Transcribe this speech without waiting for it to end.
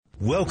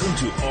Welcome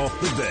to Off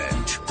the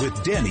Bench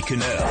with Danny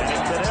Cannell.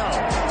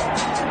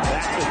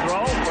 Back to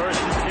throw,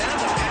 first and 10, the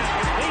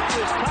pass complete to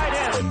his tight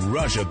end. And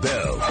Raja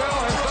Bell. Bell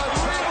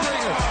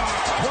has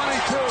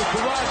done 22 to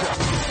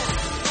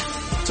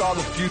Raja. Saw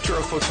the future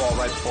of football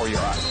right before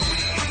your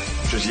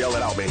eyes. Just yell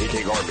it out, man. He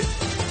can't guard me.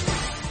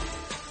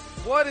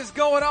 What is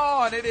going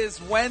on? It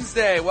is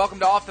Wednesday. Welcome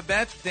to Off the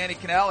Bench with Danny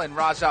Cannell and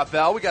Raja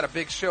Bell. We got a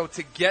big show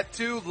to get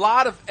to. A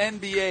lot of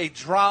NBA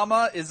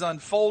drama is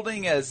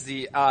unfolding as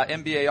the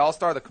NBA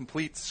All-Star, the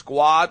complete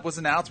squad, was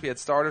announced. We had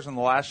starters on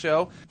the last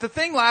show. The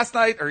thing last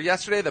night or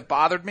yesterday that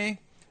bothered me,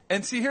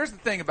 and see, here's the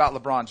thing about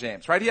LeBron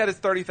James, right? He had his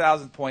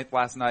 30,000th point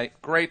last night.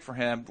 Great for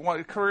him.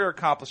 One career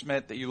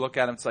accomplishment that you look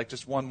at him, it's like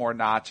just one more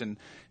notch. And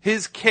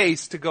his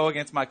case to go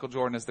against Michael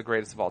Jordan is the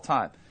greatest of all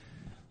time.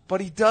 But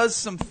he does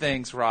some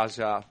things,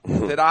 Raja,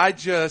 that I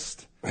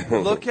just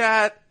look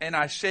at and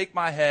I shake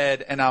my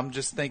head and I'm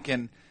just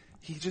thinking,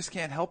 he just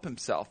can't help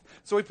himself.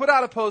 So he put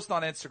out a post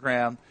on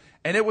Instagram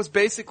and it was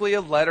basically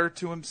a letter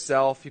to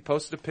himself. He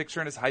posted a picture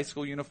in his high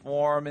school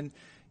uniform and,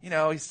 you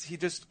know, he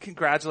just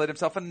congratulated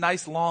himself. A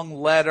nice long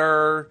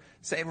letter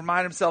saying,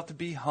 remind himself to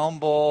be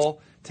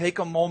humble, take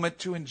a moment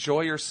to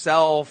enjoy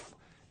yourself.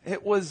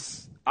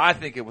 I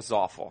think it was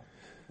awful.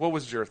 What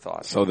was your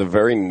thought? So the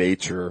very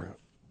nature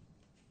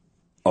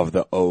of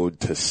the ode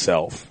to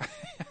self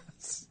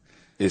Yes.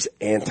 is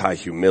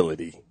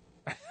anti-humility,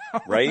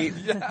 right?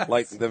 Yes.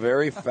 Like the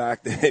very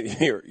fact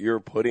that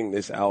you're putting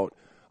this out.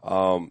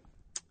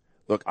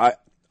 Look, I'm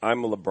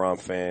a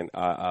LeBron fan.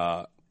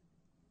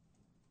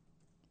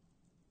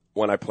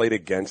 When I played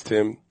against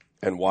him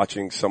and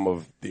watching some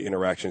of the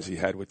interactions he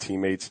had with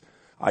teammates,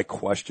 I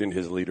questioned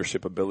his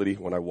leadership ability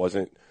when I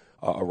wasn't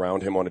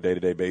around him on a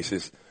day-to-day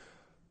basis.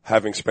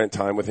 Having spent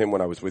time with him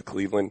when I was with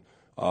Cleveland,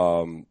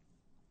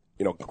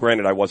 you know,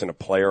 granted, I wasn't a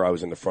player. I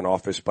was in the front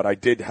office, but I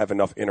did have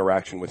enough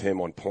interaction with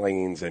him on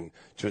planes and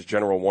just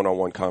general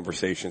one-on-one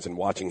conversations and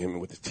watching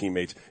him with his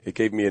teammates. It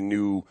gave me a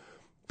new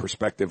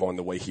perspective on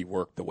the way he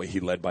worked, the way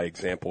he led by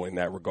example in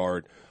that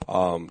regard.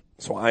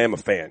 So I am a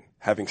fan.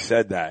 Having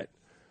said that,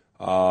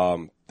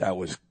 that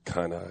was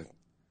kind of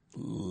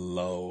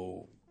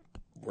low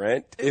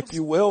rent, if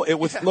you will. It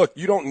was, look,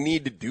 you don't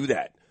need to do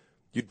that.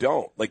 You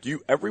don't. Like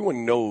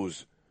everyone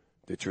knows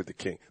that you're the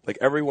king. Like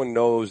everyone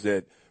knows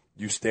that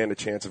you stand a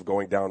chance of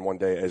going down one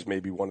day as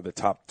maybe one of the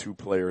top 2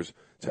 players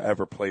to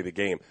ever play the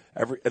game.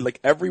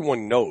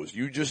 Everyone knows.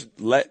 You just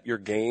let your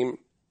game,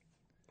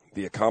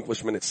 the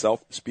accomplishment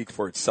itself, speak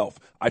for itself.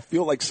 I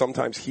feel like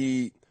sometimes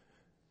he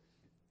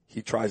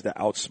tries to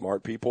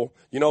outsmart people.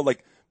 You know,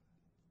 like,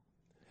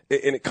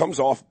 and it comes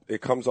off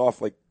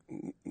like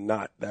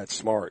not that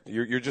smart.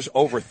 You're just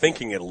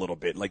overthinking it a little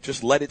bit. Like,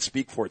 just let it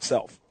speak for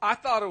itself. I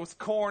thought it was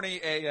corny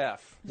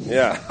AF.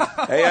 Yeah.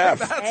 AF.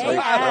 Like,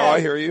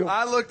 I hear you.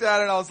 I looked at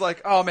it and I was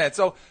like, oh man.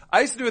 So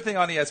I used to do a thing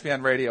on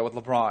ESPN radio with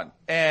LeBron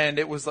and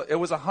it was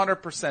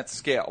 100%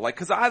 scale. Like,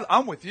 cause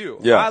I'm with you.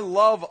 Yeah. I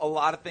love a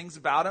lot of things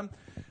about him.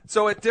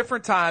 So at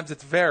different times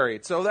it's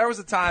varied. So there was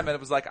a time and it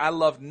was like, I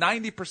loved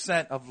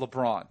 90% of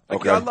LeBron.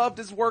 Like, okay. I loved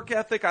his work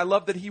ethic. I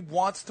love that he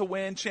wants to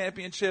win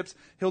championships.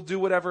 He'll do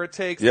whatever it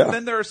takes. Yeah. And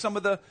then there are some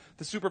of the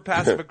super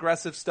passive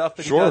aggressive stuff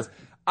that Sure. he does.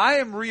 I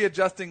am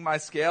readjusting my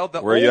scale.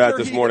 Where are you at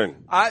this morning?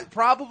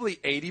 Probably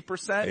 80%.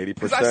 80%.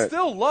 Because I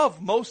still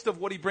love most of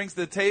what he brings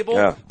to the table.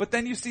 Yeah. But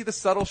then you see the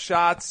subtle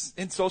shots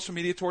in social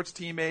media towards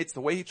teammates,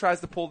 the way he tries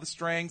to pull the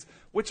strings,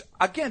 which,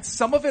 again,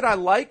 some of it I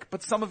like,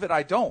 but some of it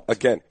I don't.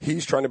 Again,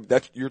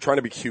 you're trying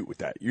to be cute with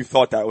that. You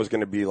thought that was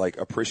going to be like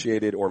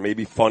appreciated or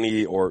maybe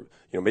funny or,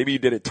 you know, maybe you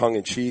did it tongue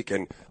in cheek.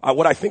 And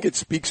what I think it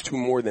speaks to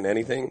more than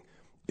anything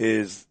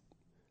is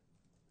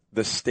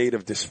the state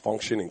of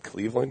dysfunction in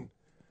Cleveland.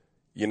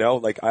 You know,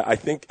 like I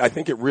think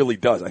it really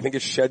does. I think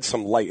it sheds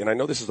some light. And I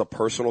know this is a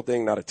personal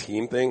thing, not a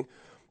team thing,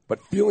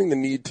 but feeling the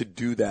need to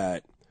do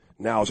that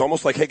now is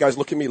almost like, hey guys,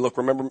 look at me. Look,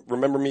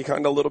 remember me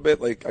kind of a little bit.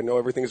 Like, I know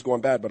everything is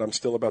going bad, but I'm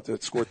still about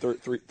to score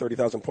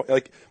 30,000 points.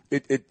 Like,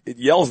 it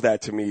yells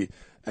that to me.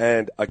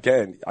 And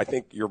again, I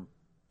think you're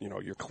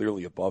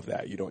clearly above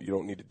that. You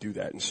don't need to do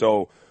that. And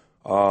so,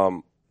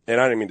 and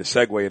I didn't mean to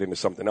segue it into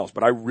something else,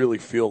 but I really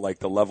feel like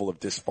the level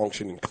of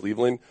dysfunction in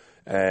Cleveland.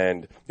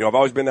 And, you know, I've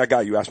always been that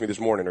guy. You asked me this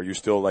morning, are you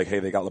still like, hey,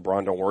 they got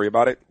LeBron, don't worry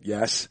about it?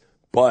 Yes.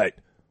 But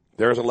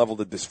there's a level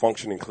of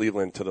dysfunction in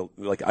Cleveland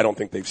I don't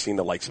think they've seen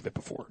the likes of it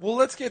before. Well,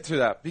 let's get to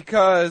that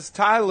because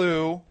Ty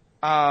Lue,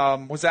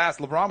 LeBron was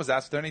asked,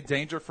 is there any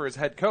danger for his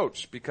head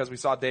coach? Because we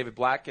saw David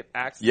Black get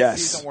axed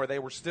this season where they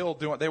were still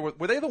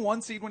were they the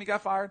 1 seed when he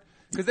got fired?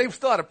 Because they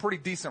still had a pretty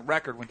decent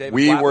record when David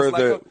Black was let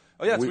go.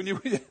 Oh, yes, when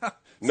you, yeah.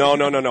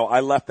 No.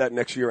 I left that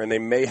next year and they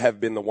may have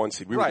been the 1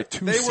 seed. We were the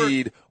 2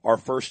 seed our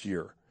first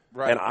year.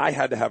 Right. And I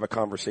had to have a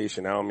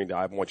conversation. I want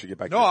you to get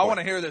back to I want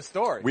to hear this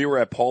story. We were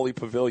at Pauley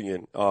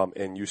Pavilion at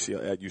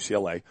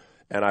UCLA,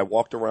 and I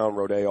walked around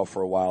Rodeo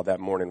for a while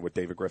that morning with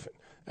David Griffin.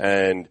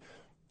 And,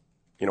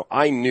 you know,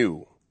 I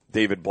knew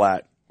David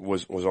Blatt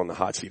was on the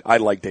hot seat. I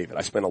like David.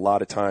 I spent a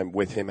lot of time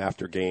with him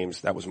after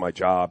games. That was my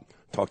job.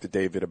 Talk to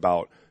David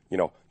about, you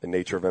know, the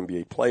nature of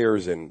NBA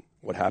players and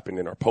what happened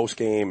in our post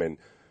game and,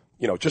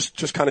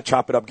 just kind of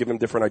chop it up, give him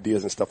different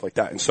ideas and stuff like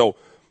that. And so,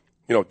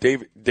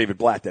 David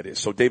Blatt, that is.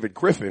 So David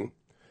Griffin,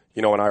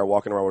 and I are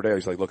walking around one day.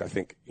 He's like, look, I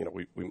think,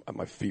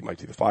 my feet might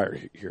be to the fire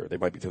here. They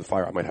might be to the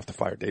fire. I might have to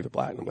fire David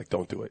Blatt. And I'm like,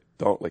 don't do it.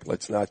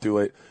 Let's not do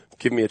it.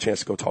 Give me a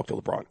chance to go talk to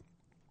LeBron.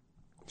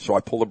 So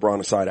I pull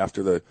LeBron aside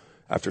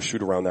after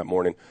shoot around that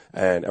morning,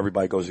 and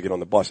everybody goes to get on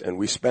the bus, and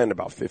we spend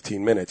about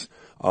 15 minutes,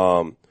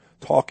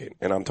 talking.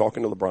 And I'm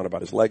talking to LeBron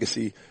about his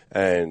legacy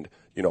and,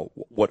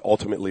 what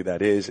ultimately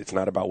that is. It's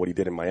not about what he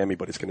did in Miami,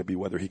 but it's going to be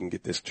whether he can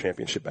get this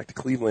championship back to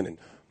Cleveland. And,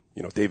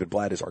 David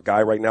Blatt is our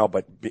guy right now,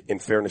 but in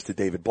fairness to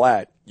David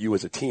Blatt, you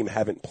as a team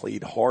haven't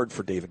played hard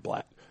for David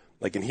Blatt.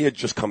 And he had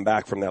just come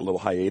back from that little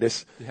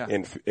hiatus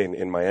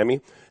in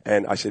Miami.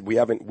 And I said, we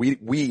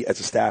as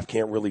a staff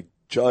can't really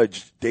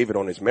judge David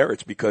on his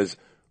merits because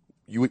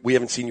we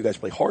haven't seen you guys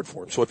play hard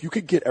for him. So if you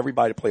could get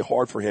everybody to play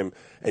hard for him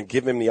and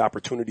give him the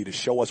opportunity to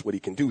show us what he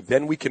can do,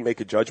 then we can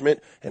make a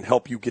judgment and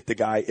help you get the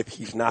guy if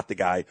he's not the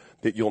guy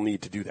that you'll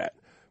need to do that.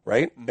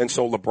 Right? Mm-hmm. And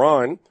so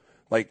LeBron,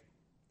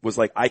 was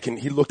like,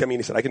 he looked at me and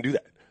he said, I can do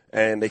that.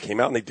 And they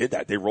came out and they did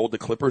that. They rolled the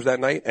Clippers that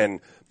night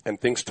and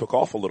things took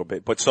off a little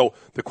bit. But so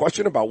the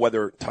question about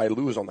whether Ty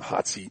Lue is on the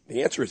hot seat,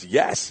 the answer is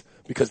yes,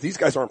 because these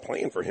guys aren't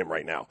playing for him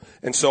right now.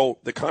 And so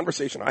the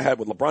conversation I had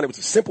with LeBron, it was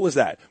as simple as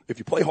that. If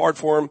you play hard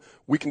for him,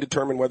 we can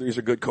determine whether he's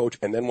a good coach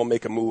and then we'll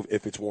make a move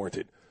if it's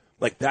warranted.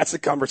 That's a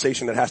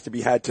conversation that has to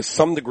be had to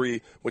some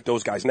degree with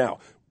those guys now.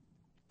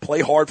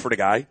 Play hard for the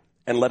guy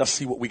and let us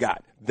see what we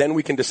got. Then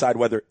we can decide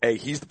whether, A,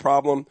 he's the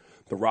problem,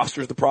 the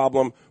roster's the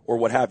problem, or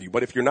what have you.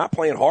 But if you're not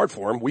playing hard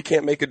for him, we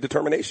can't make a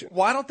determination.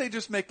 Why don't they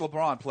just make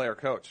LeBron player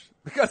coach?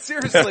 Because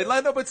seriously,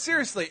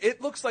 seriously,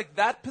 it looks like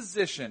that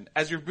position,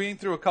 as you're being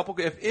through a couple,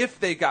 if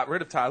they got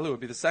rid of Ty Lue, it would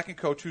be the second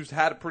coach who's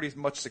had pretty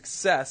much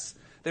success.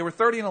 They were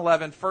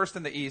 30-11, first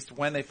in the East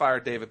when they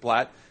fired David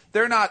Blatt.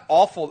 They're not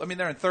awful. I mean,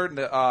 they're in third in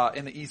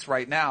the East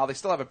right now. They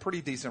still have a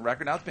pretty decent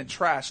record. Now it's been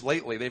trashed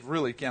lately. They've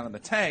really gone in the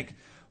tank.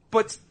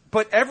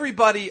 But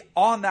everybody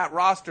on that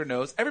roster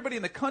knows, everybody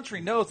in the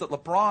country knows that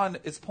LeBron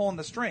is pulling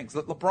the strings,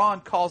 that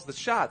LeBron calls the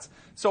shots.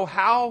 So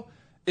how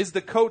is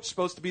the coach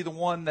supposed to be the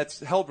one that's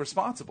held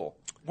responsible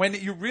when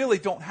you really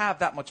don't have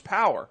that much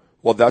power?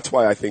 Well, that's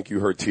why I think you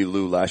heard T.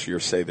 Lue last year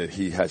say that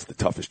he has the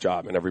toughest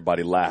job, and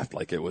everybody laughed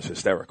like it was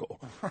hysterical,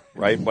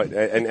 right? But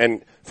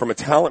and from a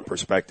talent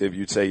perspective,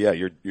 you'd say,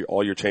 yeah,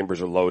 all your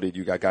chambers are loaded.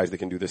 You got guys that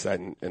can do this, that,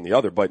 and the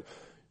other, but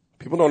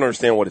people don't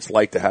understand what it's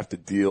like to have to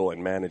deal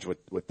and manage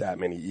with that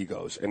many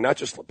egos, and not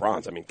just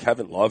LeBron's. I mean,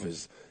 Kevin Love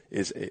is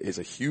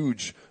a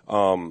huge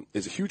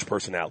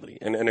personality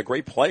and a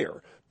great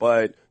player.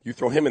 But you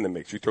throw him in the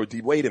mix, you throw D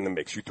Wade in the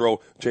mix, you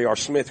throw J.R.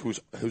 Smith,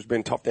 who's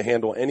been tough to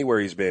handle anywhere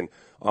he's been.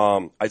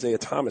 Isaiah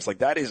Thomas,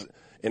 that is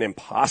an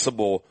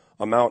impossible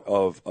amount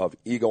of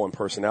ego and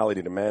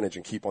personality to manage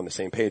and keep on the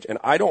same page. And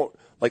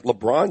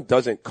LeBron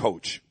doesn't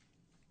coach.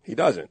 He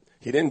doesn't.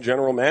 He didn't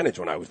general manage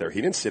when I was there.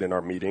 He didn't sit in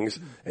our meetings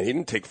and he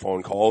didn't take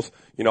phone calls.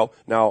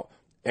 Now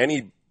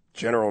any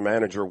general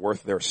manager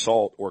worth their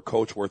salt or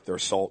coach worth their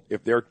salt,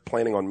 if they're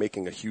planning on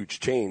making a huge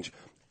change,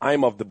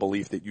 I'm of the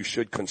belief that you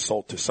should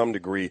consult to some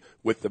degree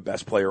with the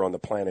best player on the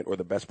planet or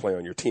the best player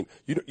on your team.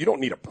 You don't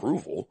need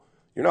approval.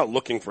 You're not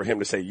looking for him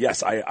to say,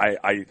 yes,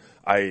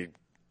 I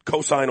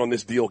co-sign on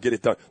this deal, get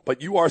it done.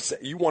 But you want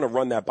to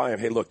run that by him.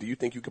 Hey, look, do you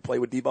think you could play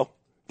with Debo?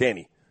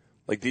 Danny.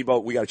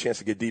 Debo, we got a chance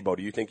to get Debo.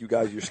 Do you think you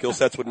guys, your skill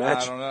sets would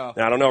match? I don't know.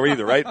 I don't know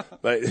either, right?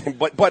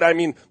 but I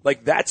mean,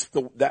 that's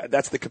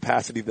the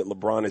capacity that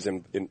LeBron is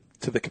in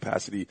to the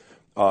capacity,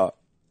 that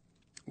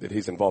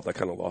he's involved. I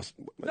kind of lost.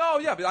 No,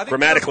 yeah, but I think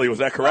grammatically, was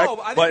that correct?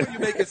 No, I think what you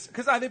make is,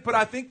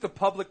 I think the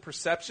public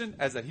perception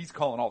is that he's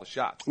calling all the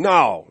shots.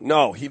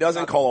 No, he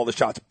doesn't call all the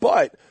shots,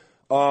 but,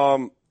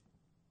 I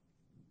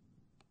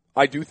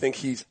do think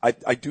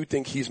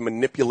he's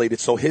manipulated.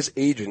 So his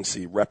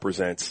agency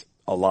represents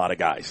a lot of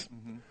guys.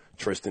 Mm-hmm.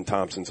 Tristan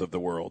Thompson's of the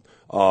world.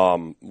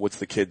 What's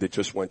the kid that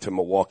just went to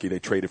Milwaukee? They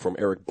traded from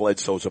Eric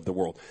Bledsoe's of the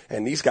world.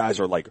 And these guys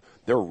are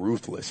they're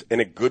ruthless in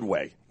a good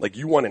way.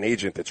 You want an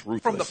agent that's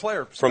ruthless. From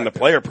the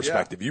player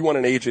perspective. Yeah. You want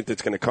an agent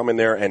that's going to come in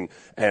there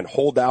and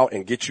hold out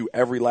and get you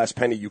every last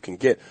penny you can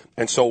get.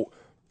 And so,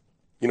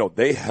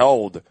 they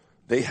held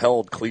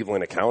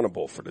Cleveland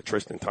accountable for the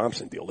Tristan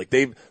Thompson deal.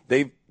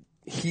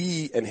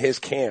 He and his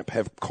camp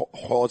have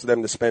caused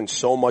them to spend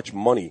so much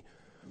money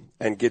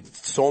and get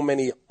so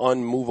many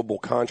unmovable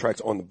contracts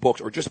on the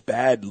books or just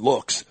bad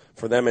looks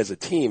for them as a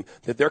team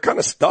that they're kind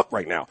of stuck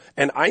right now.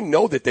 And I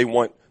know that they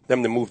want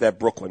them to move that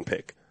Brooklyn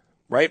pick,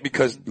 right?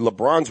 Because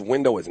LeBron's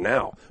window is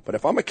now. But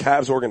if I'm a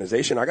Cavs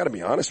organization, I got to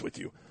be honest with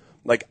you.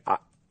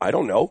 I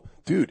don't know.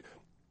 Dude,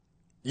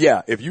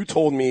 yeah, if you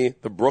told me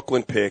the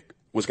Brooklyn pick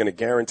was going to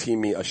guarantee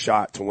me a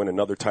shot to win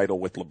another title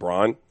with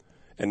LeBron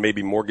and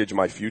maybe mortgage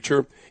my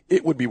future,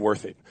 it would be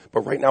worth it.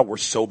 But right now we're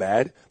so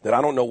bad that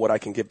I don't know what I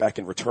can get back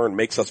in return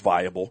makes us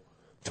viable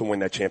to win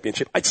that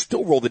championship. I'd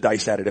still roll the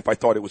dice at it if I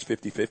thought it was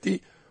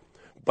 50-50.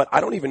 but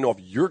I don't even know if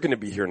you're going to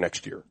be here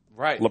next year.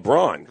 Right.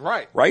 LeBron.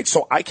 Right. Right?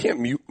 So I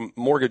can't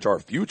mortgage our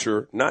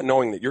future not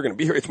knowing that you're going to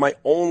be here. It's my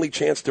only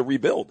chance to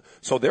rebuild.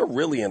 So they're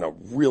really in a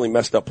really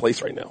messed up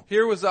place right now.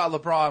 Here was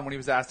LeBron when he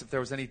was asked if there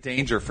was any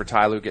danger for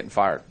Ty Lue getting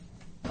fired.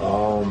 I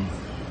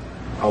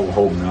would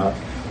hope not.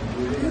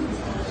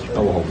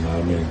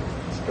 I mean,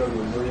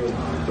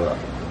 but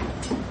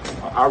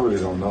I really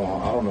don't know.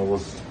 I don't know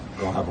what's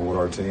going to happen with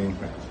our team.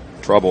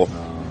 Trouble.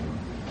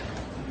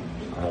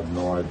 I have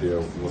no idea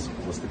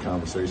what's the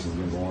conversation's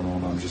been going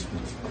on. I'm just,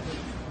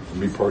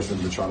 me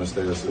personally, been trying to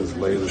stay as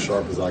laser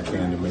sharp as I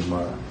can to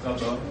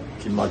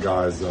keep my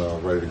guys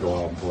ready to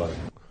go out and play.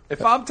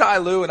 If I'm Ty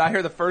Lue and I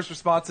hear the first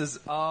response is,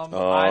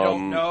 I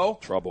don't know.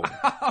 Trouble.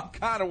 I'm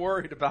kind of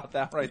worried about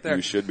that right there.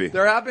 You should be.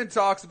 There have been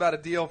talks about a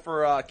deal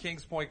for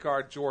Kings point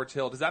guard George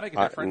Hill. Does that make a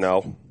difference?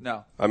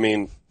 No. I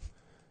mean,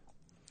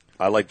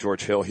 I like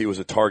George Hill. He was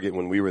a target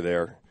when we were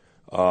there.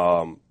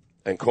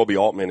 And Kobe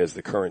Altman is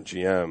the current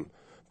GM.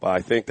 But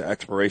I think the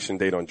expiration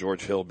date on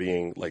George Hill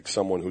being like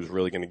someone who's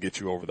really going to get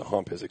you over the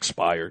hump has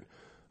expired.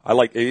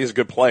 He's a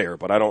good player,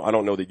 but I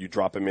don't know that you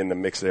drop him in the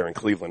mix there in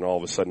Cleveland and all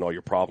of a sudden all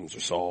your problems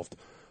are solved.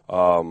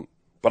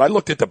 But I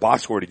looked at the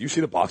box score. Did you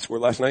see the box score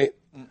last night?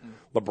 Mm-mm.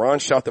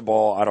 LeBron shot the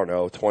ball,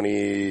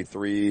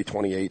 23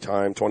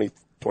 times,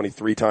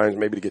 23 times,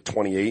 maybe to get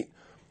 28.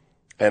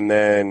 And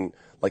then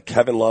like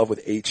Kevin Love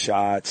with 8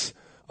 shots.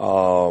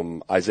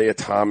 Isaiah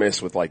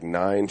Thomas with like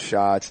 9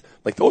 shots.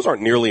 Like those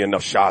aren't nearly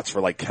enough shots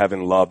for like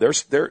Kevin Love.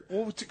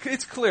 Well,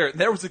 it's clear.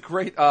 There was a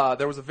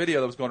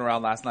video that was going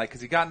around last night because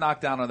he got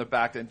knocked down on the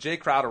back and Jay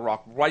Crowder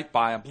walked right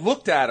by him,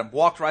 looked at him,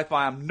 walked right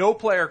by him. No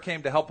player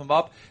came to help him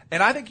up.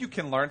 And I think you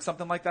can learn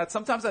something like that.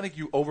 Sometimes I think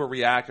you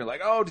overreact. You're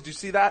like, oh, did you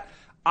see that?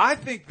 I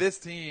think this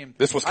team.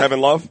 This was Kevin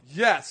Love?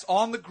 Yes,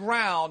 on the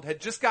ground, had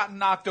just gotten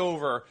knocked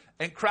over,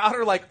 and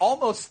Crowder like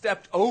almost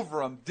stepped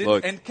over him.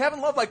 And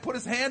Kevin Love like put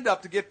his hand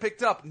up to get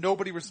picked up.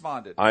 Nobody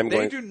responded.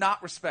 They do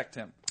not respect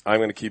him. I'm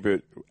going to keep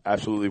it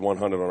absolutely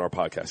 100 on our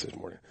podcast this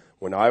morning.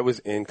 When I was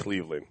in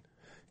Cleveland,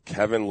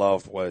 Kevin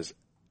Love was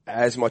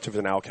as much of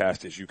an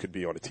outcast as you could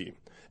be on a team.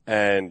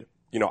 And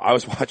you know, I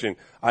was watching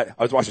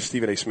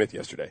Stephen A. Smith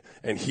yesterday,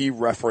 and he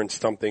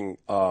referenced something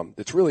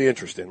that's really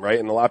interesting, right?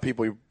 And a lot of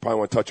people, you probably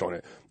want to touch on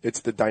it.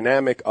 It's the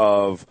dynamic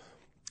of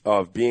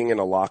being in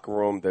a locker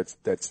room that's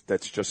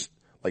just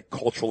like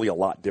culturally a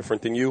lot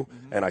different than you.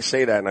 Mm-hmm. And I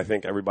say that, and I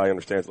think everybody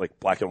understands like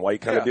black and white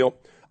kind of deal.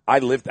 I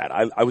lived that.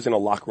 I was in a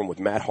locker room with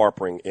Matt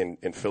Harpring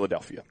in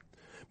Philadelphia.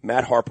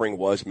 Matt Harpring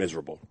was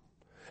miserable,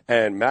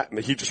 and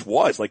he just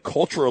was like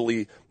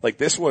culturally like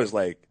this was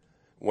like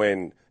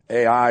when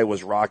AI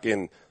was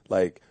rocking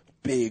like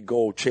big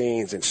gold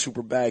chains and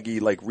super baggy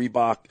like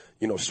Reebok,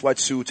 you know,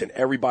 sweatsuits, and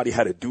everybody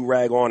had a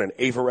do-rag on and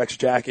Averex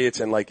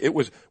jackets, and like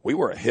we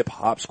were a hip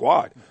hop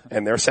squad,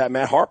 and there sat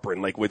Matt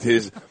Harpring like with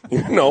his,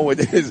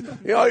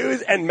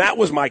 and Matt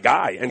was my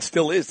guy and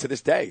still is to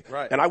this day.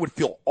 Right. And I would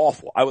feel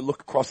awful. I would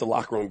look across the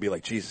locker room and be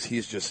like, Jesus,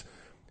 he's just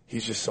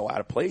so out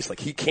of place. Like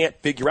he can't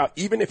figure out,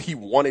 even if he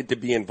wanted to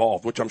be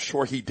involved, which I'm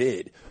sure he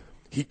did,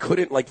 he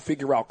couldn't like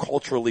figure out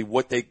culturally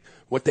what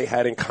they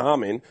had in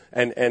common,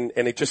 and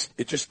it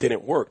just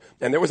didn't work.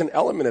 And there was an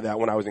element of that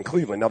when I was in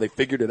Cleveland. Now they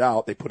figured it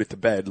out. They put it to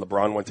bed.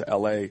 LeBron went to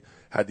LA,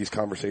 had these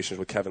conversations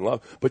with Kevin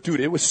Love. But dude,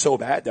 it was so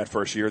bad that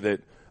first year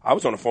that I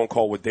was on a phone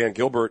call with Dan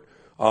Gilbert,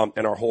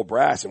 and our whole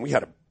brass, and we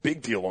had a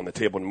big deal on the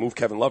table to move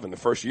Kevin Love in the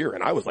first year.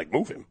 And I was like,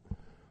 move him.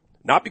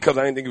 Not because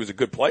I didn't think he was a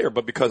good player,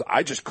 but because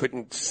I just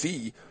couldn't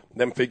see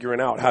them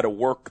figuring out how to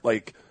work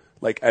like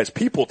as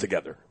people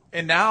together.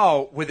 And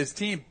now, with his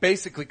team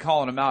basically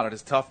calling him out at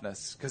his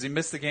toughness, because he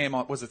missed the game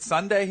on, was it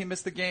Sunday he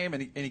missed the game,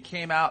 and he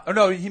came out, oh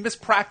no, he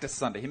missed practice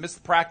Sunday. He missed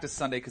the practice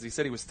Sunday because he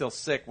said he was still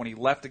sick when he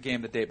left the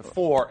game the day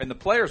before, and the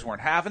players weren't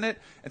having it,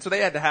 and so they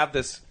had to have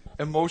this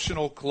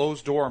emotional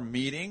closed-door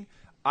meeting.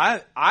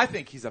 I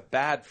think he's a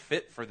bad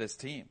fit for this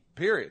team,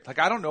 period. Like,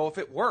 I don't know if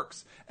it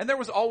works. And there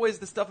was always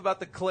the stuff about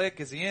the clique.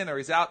 Is he in or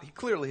he's out? He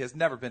clearly has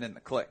never been in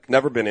the clique.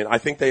 Never been in. I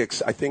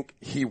think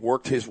he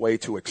worked his way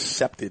to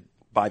accepted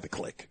by the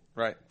clique.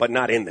 Right. But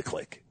not in the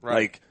clique.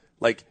 Right.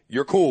 Like,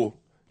 you're cool.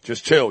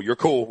 Just chill. You're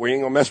cool. We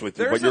ain't gonna mess with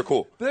you, but you're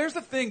cool. There's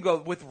the thing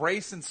with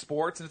race and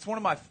sports, and it's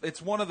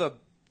one of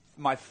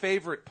my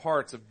favorite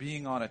parts of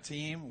being on a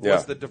team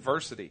was the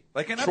diversity.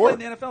 Like, and I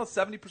played in the NFL,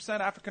 70%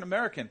 African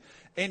American,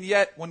 and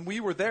yet when we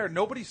were there,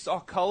 nobody saw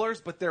colors,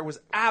 but there was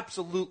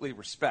absolutely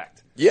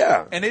respect.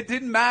 Yeah. And it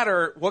didn't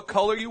matter what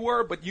color you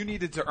were, but you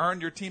needed to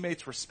earn your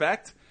teammates'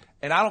 respect.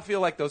 And I don't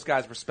feel like those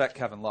guys respect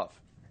Kevin Love.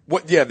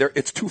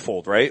 It's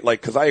twofold, right?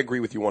 Like, cause I agree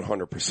with you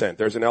 100%.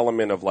 There's an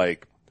element of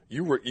like,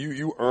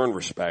 you earn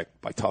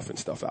respect by toughing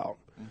stuff out.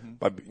 Mm-hmm.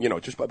 By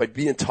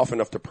being tough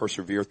enough to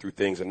persevere through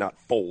things and not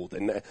fold,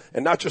 and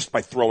not just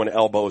by throwing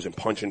elbows and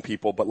punching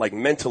people, but like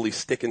mentally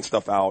sticking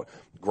stuff out,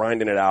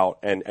 grinding it out,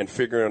 and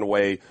figuring a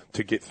way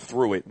to get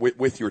through it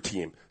with your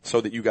team so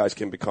that you guys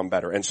can become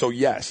better. And so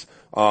yes,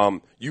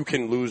 you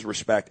can lose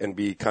respect and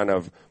be kind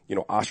of,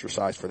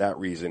 ostracized for that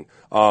reason.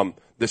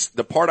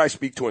 The part I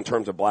speak to in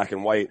terms of black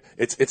and white,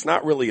 it's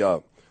not really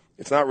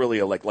It's not really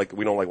a like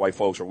we don't like white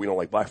folks or we don't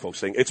like black folks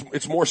thing.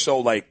 It's more so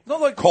like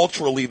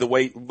culturally the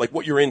way like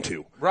what you're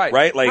into. Right.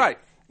 Right? Like right.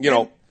 you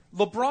know.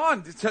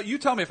 LeBron, you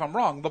tell me if I'm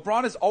wrong,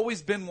 LeBron has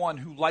always been one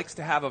who likes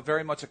to have a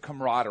very much a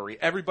camaraderie.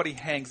 Everybody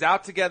hangs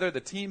out together. The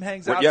team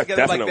hangs out together.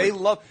 Definitely. Like they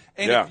love,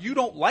 and if you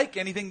don't like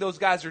anything those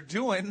guys are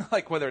doing,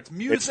 like whether it's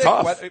music, it's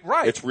tough.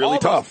 Right. It's really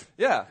tough.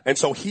 Yeah. And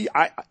so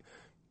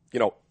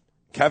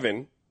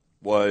Kevin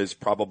was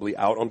probably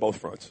out on both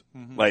fronts.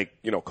 Mm-hmm. Like,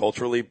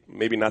 culturally,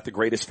 maybe not the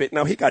greatest fit.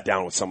 Now, he got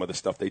down with some of the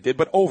stuff they did,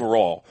 but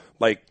overall,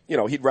 like,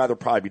 he'd rather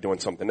probably be doing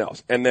something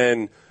else. And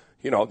then,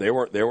 there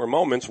were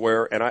moments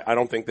where, and I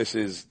don't think this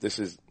is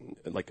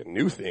like a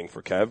new thing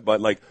for Kev, but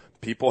like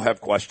people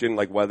have questioned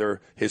like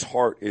whether his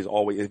heart is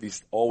if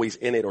he's always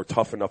in it or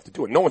tough enough to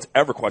do it. No one's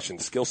ever questioned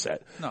the skill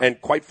set. No.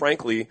 And quite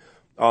frankly,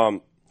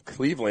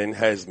 Cleveland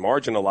has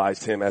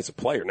marginalized him as a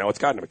player. Now it's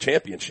gotten him a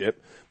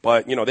championship,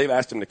 but they've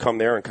asked him to come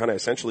there and kind of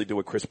essentially do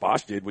what Chris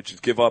Bosh did, which is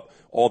give up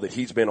all that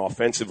he's been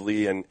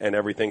offensively and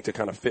everything to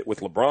kind of fit with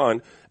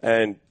LeBron.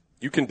 And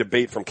you can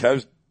debate from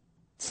Kev's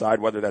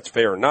side whether that's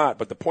fair or not,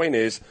 but the point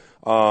is,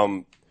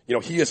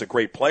 he is a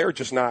great player,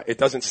 just not, it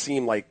doesn't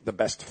seem like the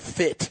best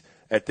fit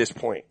at this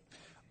point.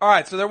 All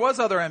right, so there was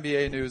other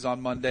NBA news on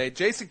Monday.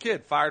 Jason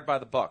Kidd fired by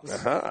the Bucks.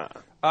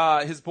 Uh-huh.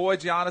 His boy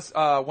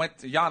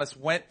Giannis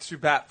went to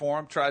bat for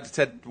him,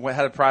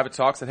 had a private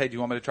talk, said, "Hey, do you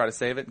want me to try to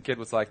save it?" And Kidd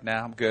was like,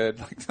 "Nah, I'm good.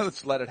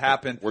 Let's let it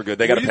happen." We're good.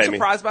 They got to pay me. Were you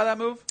surprised by that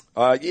move?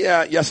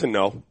 Yeah, yes and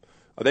no.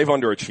 They've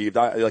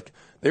underachieved.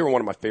 They were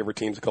one of my favorite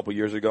teams a couple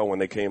years ago when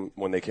they came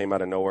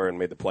out of nowhere and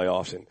made the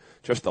playoffs, and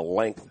just the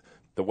length,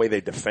 the way they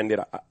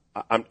defended.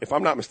 If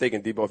I'm not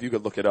mistaken, Debo, if you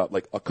could look it up,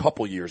 like a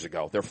couple years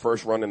ago, their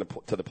first run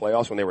to the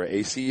playoffs when they were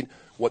A seed,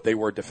 what they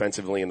were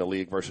defensively in the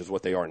league versus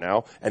what they are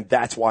now, and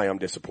that's why I'm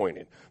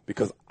disappointed,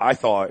 because I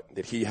thought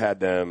that he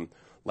had them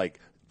like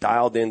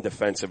dialed in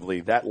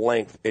defensively. That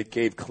length, it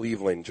gave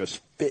Cleveland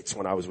just fits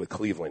when I was with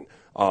Cleveland.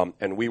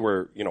 And we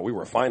were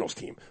a finals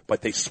team,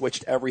 but they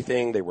switched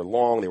everything. They were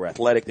long, they were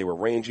athletic, they were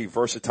rangy,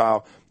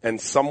 versatile,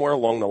 and somewhere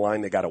along the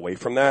line they got away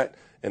from that,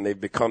 and they've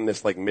become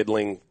this like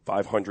middling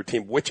 500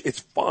 team, which is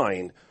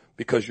fine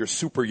because you're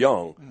super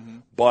young, mm-hmm.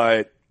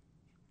 but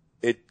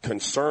it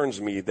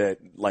concerns me that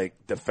like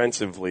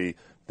defensively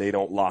they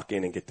don't lock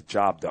in and get the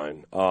job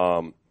done.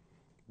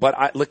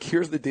 But look,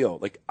 here's the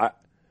deal.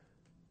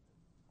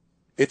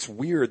 It's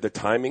weird, the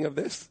timing of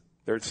this.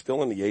 They're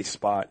still in the 8th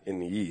spot in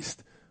the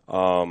East.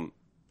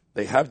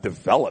 They have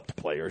developed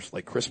players.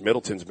 Like Chris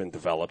Middleton's been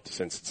developed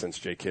since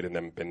J. Kidd and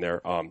them have been there.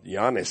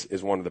 Giannis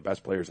is one of the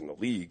best players in the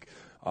league.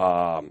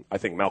 I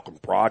think Malcolm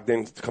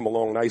Brogdon's come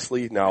along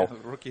nicely. Now,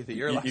 Rookie of the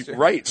Year last year.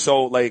 Right.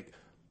 So like,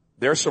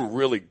 there's some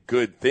really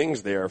good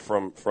things there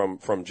from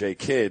J.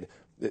 Kidd.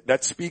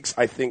 That speaks,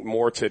 I think,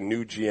 more to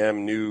new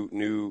GM,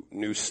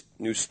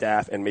 new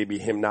staff, and maybe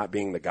him not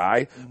being the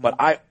guy. Mm-hmm. But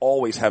I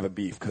always have a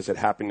beef, because it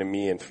happened to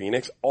me in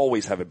Phoenix.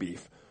 Always have a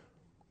beef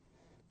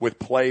with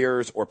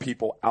players or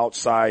people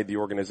outside the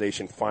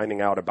organization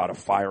finding out about a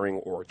firing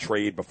or a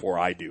trade before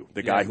I do.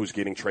 The guy who's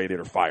getting traded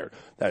or fired.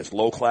 That is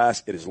low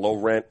class. It is low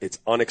rent. It's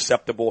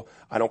unacceptable.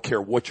 I don't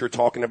care what you're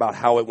talking about,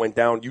 how it went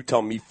down. You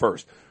tell me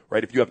first.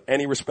 Right? If you have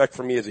any respect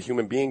for me as a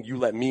human being, you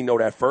let me know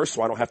that first,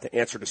 so I don't have to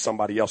answer to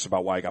somebody else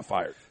about why I got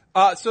fired.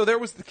 So there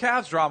was the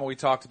Cavs drama we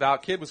talked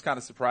about. Kidd was kind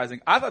of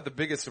surprising. I thought the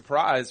biggest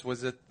surprise was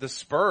that the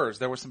Spurs.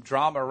 There was some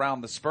drama around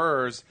the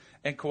Spurs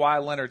and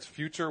Kawhi Leonard's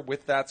future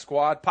with that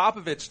squad.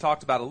 Popovich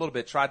talked about it a little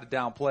bit, tried to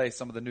downplay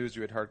some of the news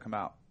you had heard come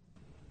out.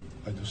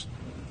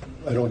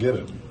 I don't get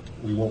it.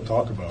 We won't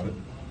talk about it.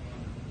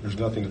 There's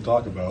nothing to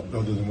talk about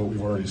other than what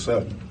we've already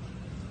said.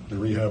 The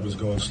rehab is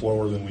going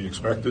slower than we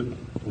expected.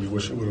 We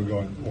wish it would have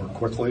gone more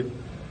quickly.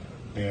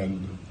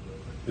 And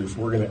if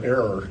we're going to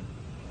err,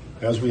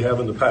 as we have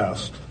in the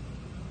past,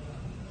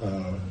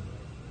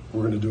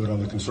 we're going to do it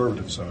on the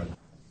conservative side.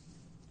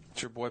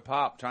 It's your boy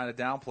Pop trying to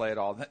downplay it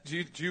all.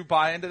 Do you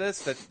buy into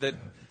this? That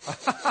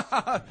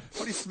what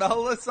do you smell?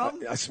 A little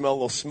something? I smell a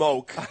little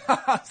smoke.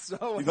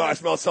 So you thought I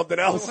smelled something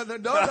else?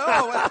 No.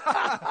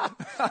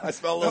 I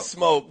smell a little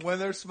smoke. When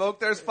there's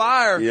smoke, there's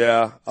fire.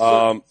 Yeah.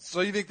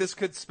 So you think this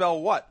could spell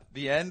what?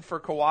 The end for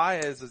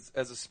Kawhi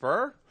as a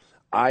Spur?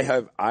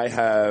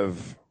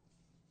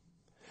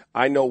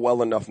 I know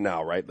well enough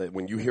now, right, that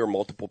when you hear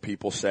multiple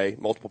people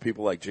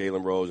like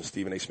Jalen Rose and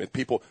Stephen A. Smith,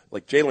 people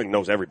like Jalen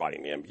knows everybody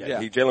in the NBA.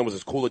 Yeah. Jalen was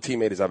as cool a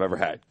teammate as I've ever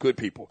had. Good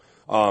people.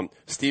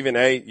 Stephen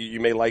A.,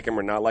 you may like him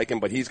or not like him,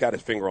 but he's got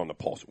his finger on the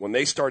pulse. When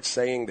they start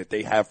saying that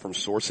they have from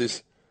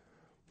sources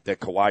that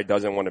Kawhi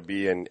doesn't want to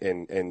be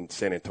in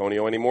San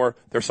Antonio anymore,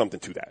 there's something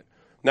to that.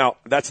 Now,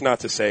 that's not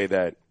to say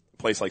that a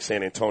place like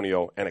San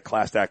Antonio and a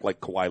class act like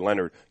Kawhi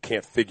Leonard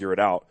can't figure it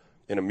out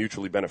in a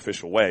mutually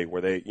beneficial way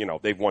where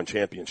they've won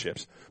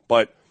championships.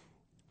 But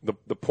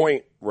the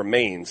point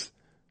remains,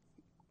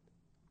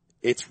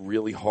 it's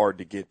really hard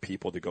to get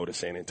people to go to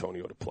San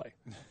Antonio to play.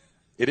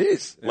 It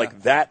is. Yeah.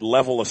 Like that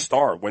level of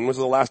star. When was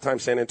the last time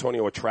San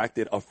Antonio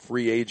attracted a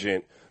free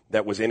agent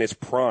that was in his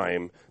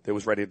prime that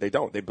was ready? They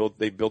don't. They build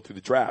through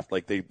the draft.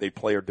 Like they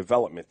player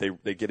development.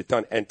 They get it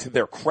done. And to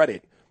their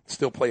credit,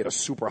 still play at a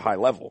super high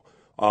level.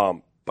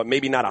 But but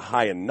maybe not a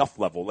high enough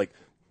level. Like,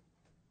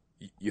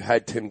 you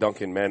had Tim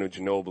Duncan, Manu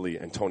Ginobili,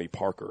 and Tony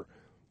Parker.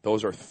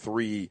 Those are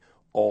 3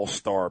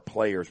 all-star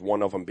players,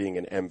 one of them being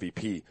an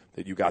MVP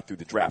that you got through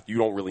the draft. You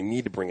don't really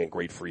need to bring in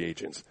great free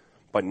agents.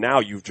 But now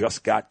you've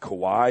just got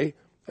Kawhi,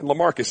 and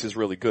LaMarcus is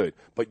really good.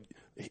 But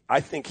I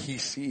think he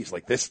sees,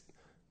 like, this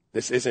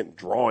isn't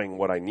drawing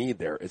what I need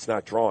there. It's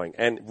not drawing.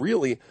 And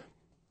really,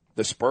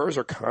 the Spurs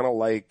are kind of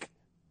like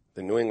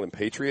the New England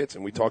Patriots,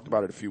 and we talked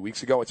about it a few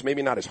weeks ago. It's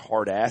maybe not as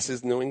hard-ass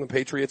as the New England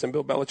Patriots and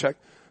Bill Belichick,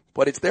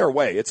 but it's their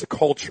way. It's a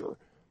culture.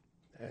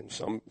 And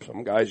some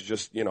guys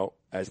just,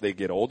 as they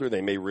get older,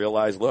 they may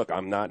realize, look,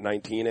 I'm not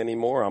 19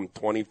 anymore. I'm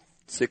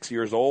 26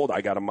 years old.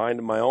 I got a mind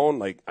of my own.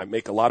 Like, I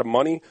make a lot of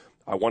money.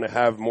 I want to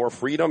have more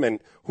freedom. And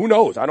who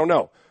knows? I don't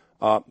know.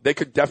 They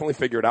could definitely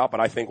figure it out, but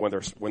I think where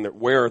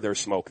there's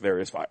smoke, there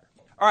is fire.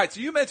 All right,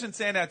 so you mentioned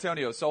San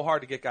Antonio. It's so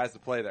hard to get guys to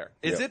play there.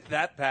 Is it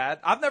that bad?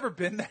 I've never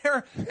been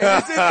there. Is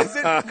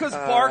it because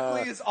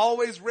Barkley is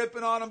always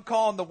ripping on them,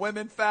 calling the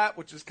women fat,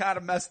 which is kind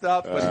of messed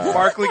up, but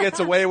Barkley gets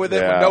away with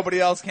it when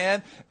nobody else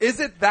can? Is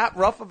it that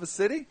rough of a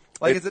city?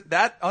 Like, is it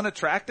that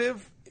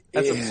unattractive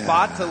as a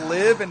spot to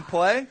live and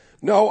play?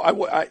 No,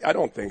 I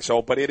don't think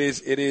so, but it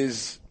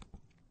is.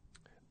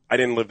 I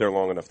didn't live there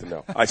long enough to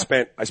know. I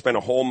spent a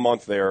whole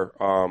month there.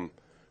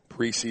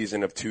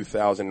 Preseason of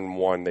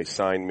 2001, they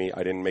signed me.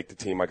 I didn't make the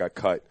team. I got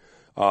cut.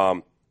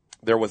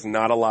 There was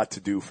not a lot to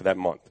do for that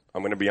month.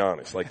 I'm going to be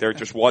honest. Like, there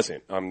just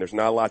wasn't. There's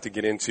not a lot to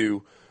get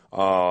into.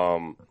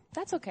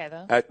 That's okay,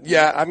 though.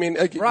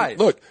 Right.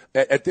 Look,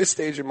 at this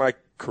stage in my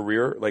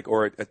career,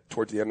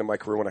 towards the end of my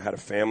career when I had a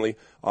family,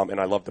 and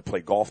I love to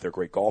play golf. They're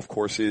great golf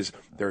courses.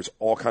 There's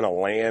all kind of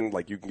land.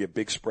 Like, you can get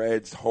big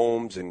spreads,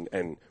 homes,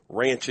 and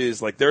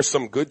ranches. Like, there's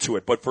some good to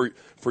it. But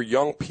for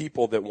young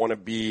people that want to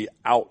be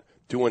out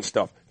doing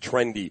stuff,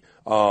 trendy,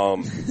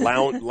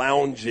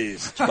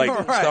 lounges,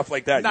 stuff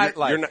like that.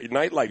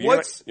 Nightlife.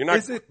 You're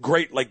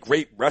not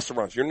great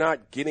restaurants. You're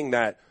not getting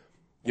that,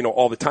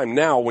 all the time.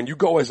 Now, when you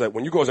go as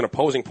an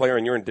opposing player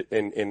and you're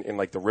in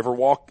like the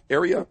Riverwalk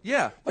area,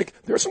 like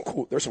there's some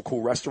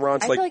cool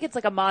restaurants. I feel like it's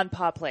like a ma and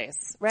pa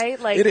place, right?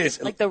 Like it is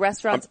like the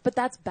restaurants, but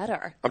that's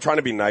better. I'm trying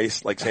to be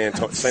nice. Like San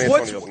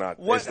Antonio's not.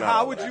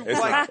 How would you?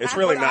 It's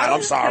really not.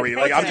 I'm sorry.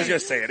 Like, I'm just gonna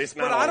say it. It's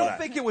not. But I don't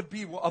think it would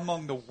be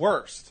among the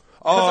worst.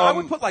 I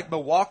would put like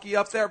Milwaukee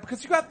up there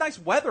because you got nice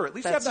weather. At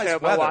least you have nice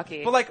weather.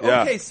 Milwaukee. But like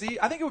OKC,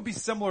 I think it would be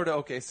similar to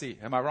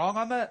OKC. Am I wrong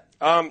on that?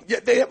 Yeah,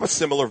 they have a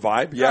similar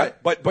vibe. Yeah,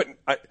 right. but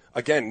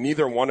again,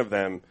 neither one of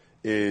them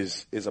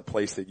is a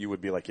place that you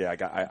would be like, yeah,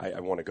 I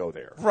want to go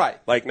there. Right.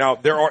 Like, now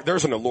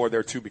there's an allure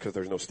there too because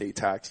there's no state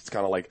tax. It's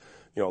kind of like,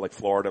 like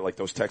Florida, like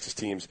those Texas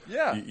teams.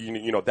 Yeah.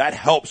 That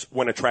helps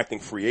when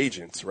attracting free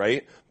agents,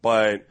 right?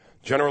 But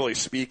generally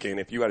speaking,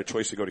 if you had a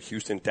choice to go to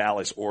Houston,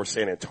 Dallas, or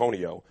San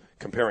Antonio,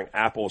 comparing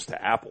apples to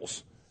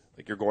apples,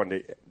 like they're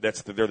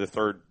the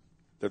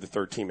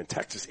third team in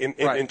Texas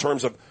in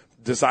terms of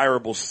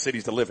desirable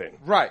cities to live in.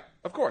 Right.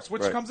 Of course,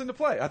 which comes into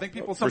play. I think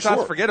people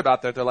sometimes forget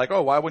about that. They're like,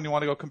 oh, why wouldn't you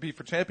want to go compete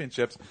for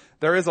championships?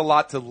 There is a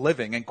lot to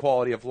living and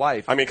quality of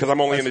life. I mean, because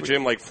I'm only in the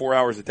gym like 4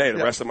 hours a day.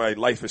 The rest of my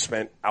life is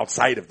spent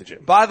outside of the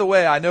gym. By the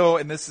way, I know,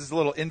 and this is a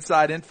little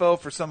inside info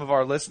for some of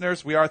our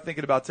listeners, we are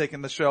thinking about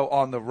taking the show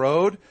on the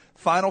road.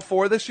 Final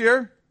Four this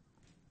year,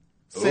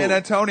 San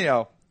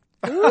Antonio.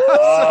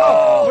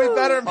 So we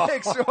better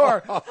make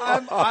sure.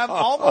 I'm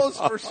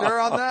almost for sure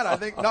on that. I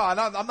think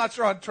I'm not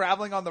sure on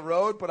traveling on the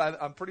road, but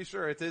I'm pretty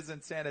sure it is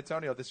in San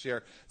Antonio this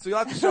year. So you'll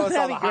have to show us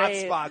all the hot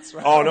spots.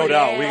 Right? Oh, no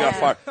doubt. We got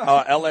fire.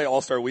 LA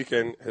All-Star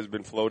Weekend has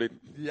been floated.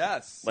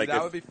 Yes, like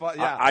that would be fun.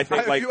 Yeah, I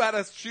think if you had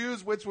us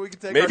choose which we could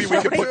take. Maybe we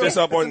could put this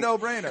up on. It's a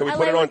no-brainer. Can we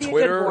put it on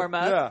Twitter?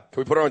 Yeah.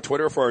 Can we put it on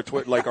Twitter for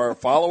our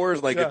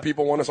followers? Like, if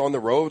people want us on the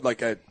road,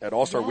 like at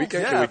All-Star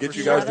Weekend, can we get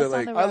you guys to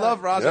like? I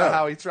love Raja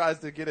how he tries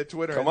to get a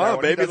Twitter. Come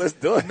on, baby, let's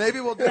do it.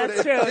 Maybe we'll do That's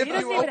it. true. If He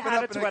doesn't even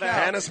have a Twitter.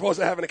 Hannah's supposed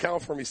to have an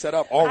account for me set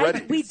up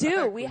already. We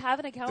do. We have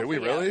an account. Do we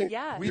for really? You.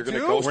 Yeah. We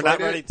do? We're not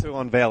ready to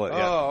unveil it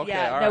yet. Oh, okay.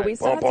 Yeah. All No, right. we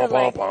still have to we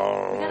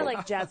gotta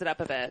like jazz it up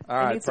a bit. All it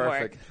right, needs some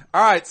perfect. work.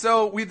 All right,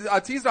 so we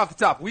teased off the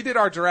top. We did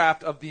our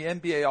draft of the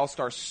NBA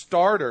All-Star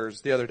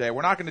starters the other day.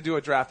 We're not going to do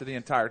a draft of the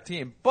entire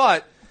team,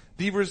 but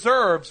the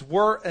reserves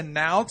were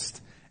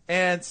announced,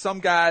 and some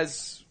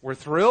guys were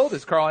thrilled.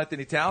 As Karl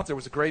Anthony Towns, there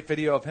was a great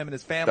video of him and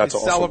his family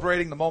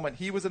celebrating the moment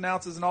he was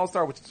announced as an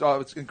All-Star, which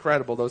is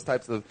incredible, those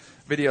types of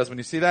videos when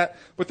you see that.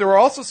 But there were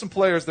also some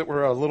players that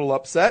were a little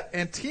upset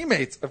and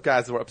teammates of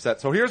guys that were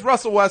upset. So here's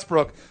Russell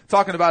Westbrook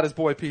talking about his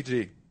boy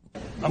PG.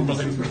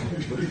 Unbelievable.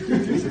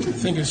 I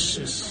think it's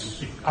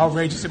just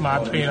outrageous in my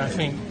opinion. I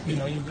think,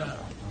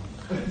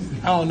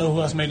 I don't know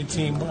who else made the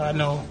team, but I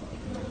know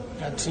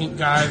got team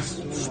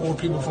guys, 4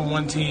 people from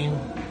one team.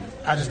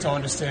 I just don't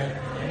understand.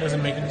 It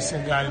doesn't make any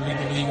sense. Guy to lead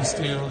the league in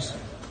steals,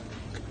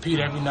 compete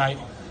every night,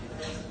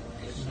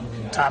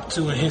 top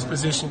 2 in his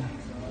position.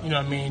 You know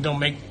what I mean? It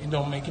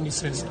don't make any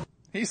sense.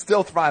 He's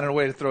still finding a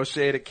way to throw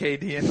shade at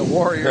KD and the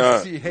Warriors.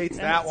 Yeah. He hates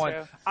that one.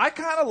 True. I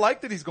kind of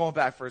like that he's going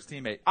back for his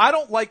teammate. I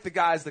don't like the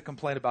guys that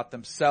complain about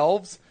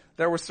themselves.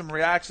 There were some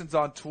reactions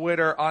on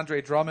Twitter.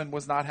 Andre Drummond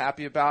was not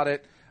happy about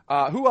it.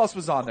 Who else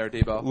was on there,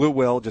 Debo? Lou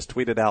Will just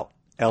tweeted out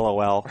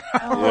LOL.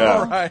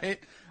 Yeah. Right.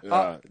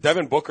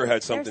 Devin Booker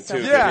had something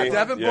too. Yeah, didn't he?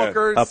 Devin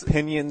Booker's.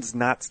 Opinions,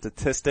 not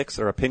statistics,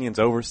 or opinions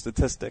over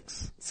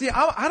statistics. See,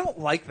 I don't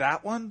like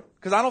that one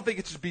because I don't think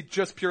it should be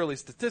just purely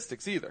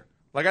statistics either.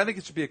 Like, I think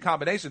it should be a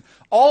combination.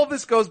 All of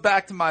this goes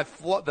back to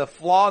the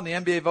flaw in the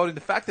NBA voting.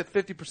 The fact that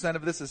 50%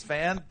 of this is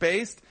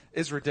fan-based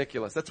is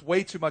ridiculous. That's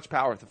way too much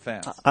power to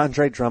fans.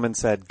 Andre Drummond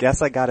said,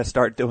 guess I gotta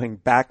start doing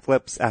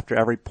backflips after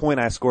every point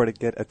I score to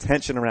get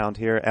attention around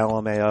here.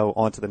 LMAO,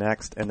 on to the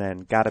next, and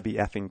then gotta be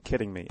effing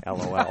kidding me. LOL.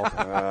 Subtle.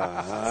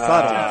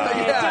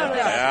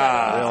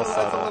 Yeah. Real That's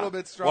subtle. a little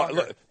bit stronger.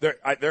 Well,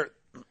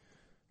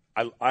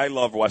 look, I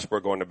love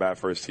Westbrook going to bat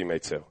for his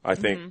teammate too. I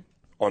think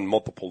on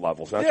multiple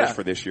levels, not just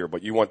for this year,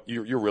 but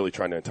you're really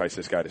trying to entice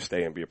this guy to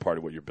stay and be a part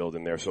of what you're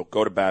building there. So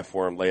go to bat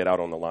for him, lay it out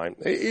on the line.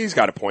 He's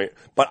got a point,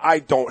 but I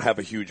don't have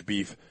a huge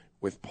beef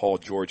with Paul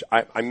George.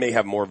 I may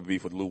have more of a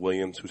beef with Lou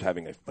Williams, who's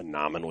having a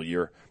phenomenal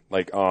year.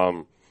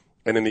 And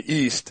in the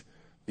East,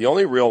 the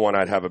only real one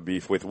I'd have a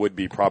beef with would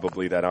be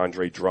probably that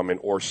Andre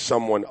Drummond or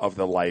someone of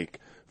the like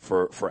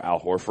for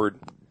Al Horford.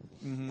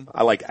 Mm-hmm.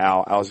 I like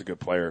Al. Al's a good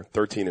player.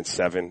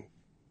 13-7.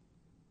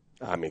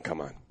 I mean, come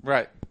on.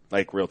 Right.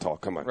 Like, real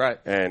talk, come on. Right.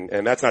 And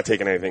that's not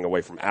taking anything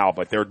away from Al,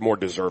 but there are more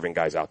deserving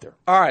guys out there.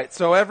 All right,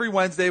 so every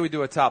Wednesday we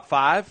do a top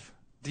 5.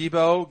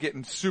 Debo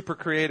getting super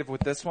creative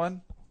with this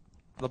one.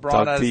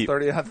 LeBron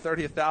has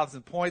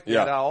 30,000 points. We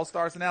got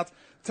All-Stars announced.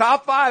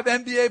 Top 5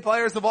 NBA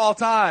players of all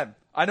time.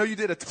 I know you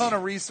did a ton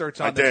of research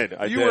on this.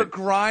 I did. You were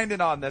grinding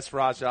on this,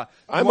 Raja.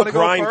 I'm a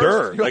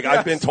grinder. Like,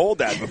 I've been told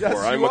that before. Yes,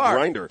 I'm a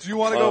grinder. Do you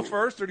want to go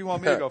first, or do you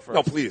want me to go first?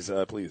 No, please,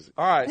 please.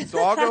 All right, so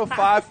I'll go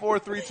 5, 4,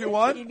 3, 2,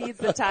 1. He needs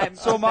the time.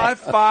 So my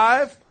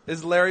 5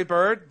 is Larry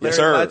Bird, Yes,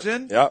 sir.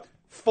 Legend. Yep.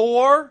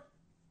 4,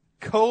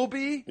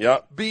 Kobe.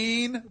 Yep.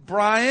 Bean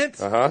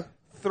Bryant.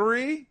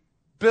 3,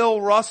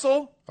 Bill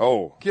Russell.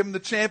 Oh. Give him the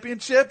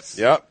championships.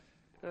 Yep.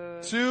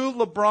 2,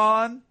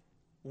 LeBron.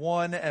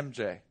 1,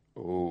 MJ.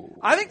 Ooh.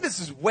 I think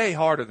this is way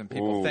harder than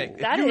people think.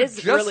 That if you is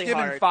were just really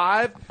given hard.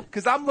 5,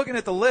 because I'm looking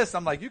at the list,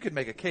 I'm like, you could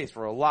make a case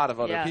for a lot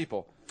of other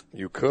people.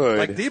 You could.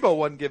 Like Debo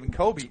wasn't giving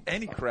Kobe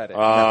any credit.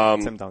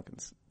 Tim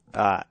Duncan's.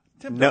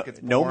 Tim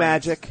Duncan's no boring.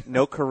 Magic,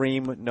 no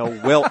Kareem, no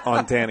Wilt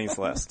on Danny's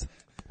list.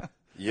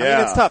 Yeah. I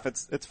mean, it's tough.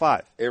 It's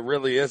 5. It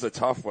really is a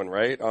tough one,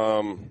 right?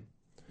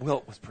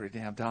 Wilt was pretty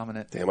damn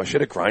dominant. Damn, I should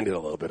have grinded a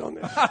little bit on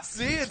this.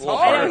 See, it's I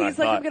hard. know, he's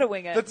like, I'm going to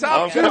wing it. The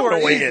top I'm 2 gonna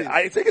are wing easy. it.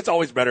 I think it's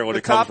always better when The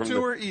it comes top from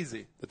 2 are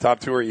easy. The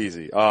top 2 are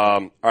easy.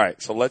 All right,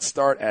 so let's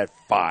start at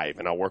 5,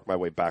 and I'll work my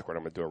way backward.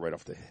 I'm going to do it right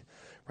off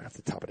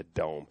the top of the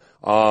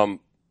dome.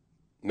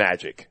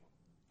 Magic.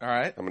 All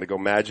right. I'm going to go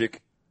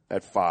Magic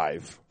at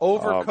 5.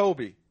 Over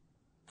Kobe.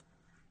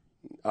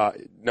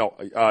 No.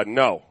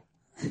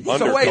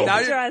 Under So wait, Kobe. now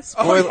you're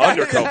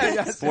Under Kobe.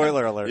 Yeah.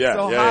 Spoiler alert. Yeah,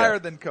 So yeah, higher yeah.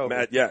 than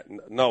Kobe.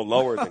 No,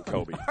 lower than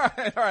Kobe.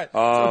 All right.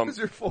 So who's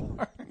your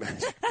 4?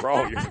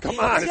 Bro, come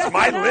on, it's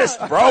my list,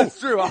 bro. That's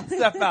true. I'll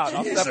step out.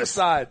 I'll step Jesus.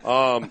 aside.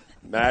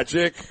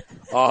 Magic.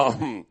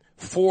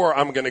 4,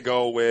 I'm going to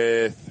go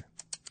with.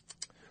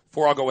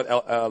 4, I'll go with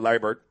Larry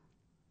Bird.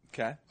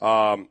 Okay.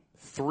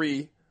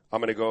 3, I'm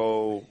going to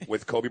go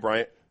with Kobe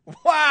Bryant.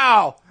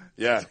 Wow.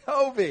 Yeah.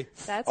 Kobe.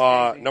 That's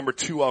crazy. Number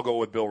 2, I'll go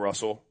with Bill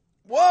Russell.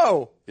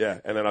 Whoa. Yeah,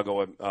 and then I'll go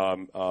with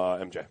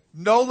MJ.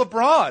 No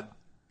LeBron.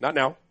 Not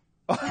now.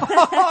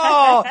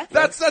 Oh,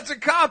 that's such a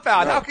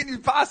cop-out. How can you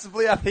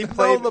possibly have He no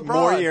played LeBron?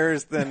 more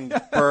years than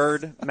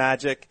Bird,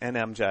 Magic, and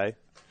MJ.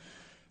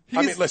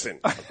 I mean, listen,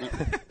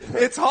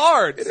 It's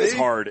hard. it is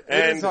hard.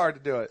 It is hard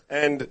to do it.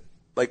 And,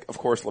 like, of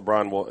course,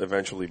 LeBron will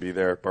eventually be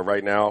there. But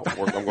right now,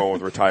 I'm going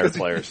with retired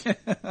players. All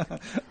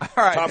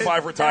right. Top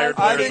 5 retired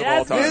I players think of all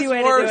that's the time. easy way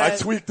to do it. I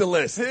tweaked the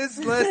list. His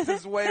list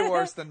is way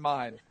worse than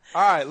mine.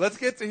 All right, let's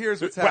get to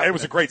Here's What's Well, Happening. it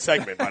was a great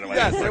segment, by the way.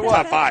 Yes, it was.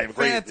 Top 5.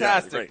 Great.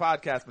 Fantastic Yeah, great.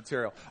 podcast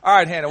material. All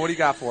right, Hannah, what do you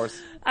got for us?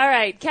 All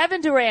right,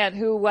 Kevin Durant,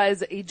 who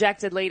was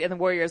ejected late in the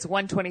Warriors'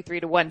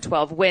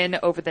 123-112 win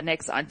over the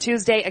Knicks on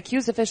Tuesday,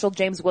 accused official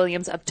James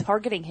Williams of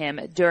targeting him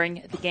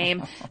during the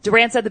game.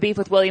 Durant said the beef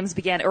with Williams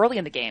began early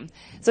in the game.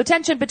 So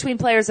tension between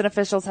players and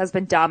officials has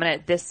been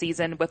dominant this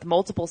season, with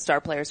multiple star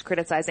players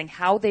criticizing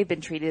how they've been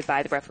treated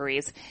by the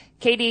referees.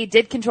 KD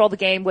did control the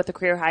game with a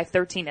career-high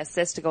 13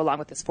 assists to go along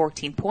with his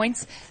 14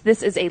 points.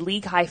 This is a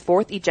league-high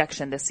 4th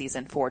ejection this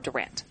season for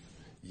Durant.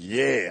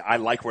 Yeah, I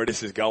like where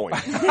this is going.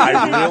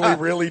 I really,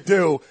 really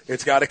do.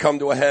 It's got to come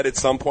to a head at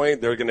some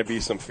point. There are going to be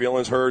some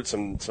feelings hurt,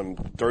 some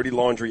dirty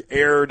laundry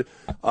aired.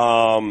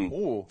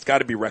 It's got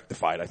to be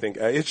rectified. I think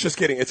it's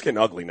getting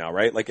ugly now,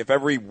 right? Like if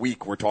every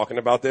week we're talking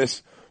about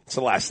this, it's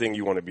the last thing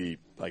you want to be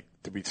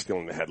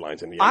stealing the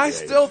headlines in the NBA. I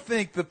still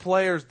think the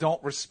players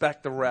don't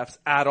respect the refs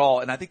at all,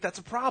 and I think that's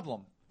a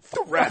problem.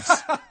 The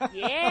refs.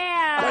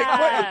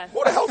 Yeah.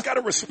 Who the hell's got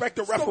to respect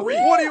the referee?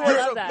 what do you I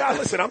love that. Now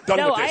listen, I'm done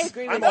No, with this. I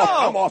agree with I'm that.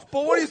 off. I'm off.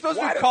 But what are you supposed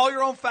to Why do? the- Call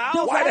your own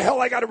fouls? Why the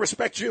hell I got to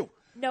respect you?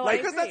 No, Like, I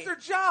Because agree. that's their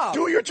job.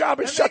 Do your job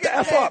and And shut they the get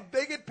F paid- up.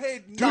 They get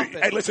paid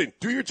nothing. Hey, listen,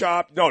 do your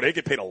job. No, they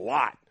get paid a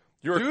lot.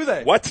 Do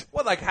they? What?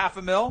 What, like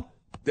 $500,000?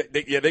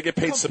 They get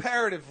paid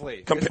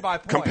comparatively. Is my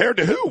point. Compared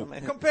to who?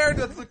 Compared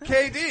to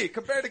KD.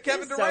 Compared to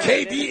Kevin Durant.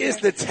 KD is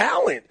the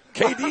talent.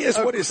 KD is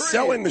what is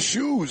selling the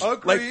shoes.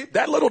 Agreed. Like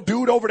that little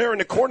dude over there in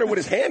the corner with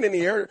his hand in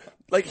the air.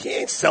 Like he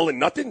ain't selling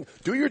nothing.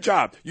 Do your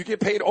job. You get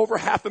paid over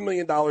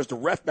 $500,000 to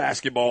ref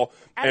basketball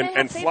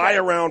and fly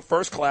around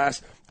first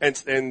class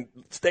and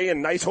stay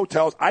in nice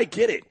hotels. I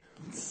get it.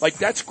 Like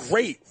that's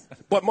great.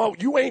 But Mo,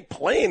 you ain't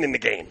playing in the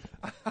game.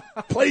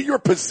 Play your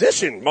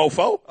position,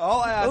 mofo.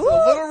 All I ask,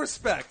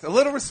 a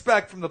little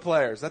respect from the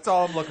players. That's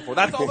all I'm looking for.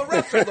 That's all the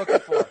refs are looking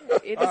for.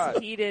 It is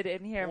heated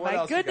in here. What My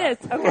else you goodness.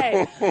 got?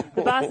 Okay.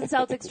 The Boston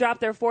Celtics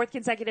dropped their 4th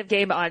consecutive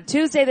game on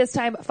Tuesday, this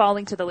time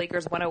falling to the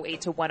Lakers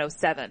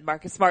 108-107.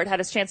 Marcus Smart had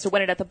his chance to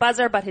win it at the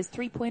buzzer, but his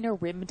three-pointer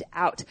rimmed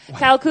out.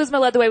 Kyle Kuzma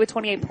led the way with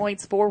 28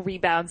 points, 4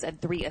 rebounds,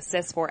 and 3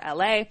 assists for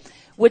LA,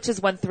 which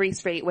has won 3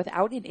 straight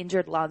without an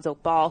injured Lonzo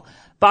Ball.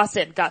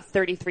 Boston got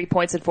 33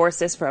 points and 4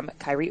 assists from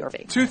Kyrie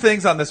Irving. 2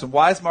 things on this one.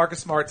 Why is Marcus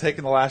Smart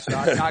taking the last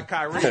shot, not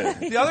Kyrie?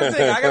 The other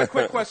thing, I got a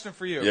quick question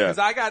for you. Because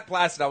I got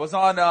blasted. I was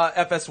on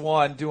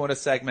FS1 doing a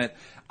segment.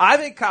 I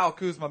think Kyle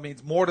Kuzma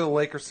means more to the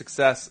Lakers'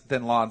 success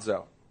than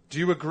Lonzo. Do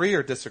you agree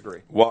or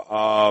disagree? Well,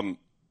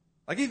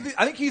 I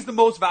think he's the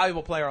most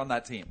valuable player on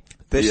that team.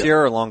 This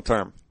year or long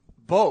term?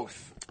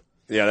 Both.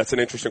 Yeah, that's an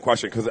interesting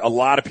question because a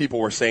lot of people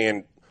were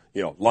saying,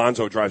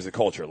 Lonzo drives the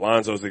culture.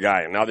 Lonzo's the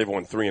guy, and now they've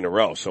won 3 in a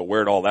row. So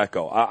where'd all that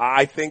go?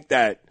 I think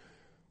that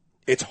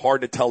it's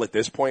hard to tell at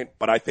this point,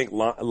 but I think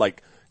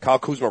Kyle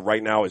Kuzma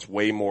right now is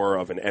way more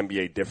of an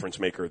NBA difference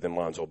maker than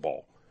Lonzo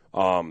Ball.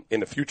 In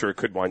the future, it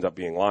could wind up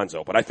being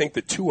Lonzo, but I think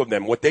the two of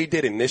them, what they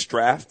did in this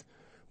draft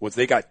was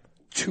they got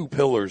 2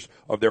 pillars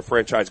of their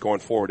franchise going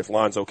forward if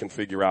Lonzo can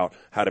figure out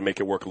how to make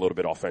it work a little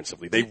bit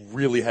offensively. They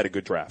really had a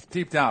good draft.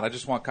 Deep down, I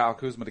just want Kyle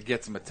Kuzma to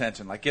get some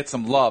attention, get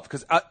some love,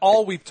 because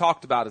all we've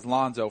talked about is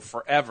Lonzo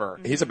forever.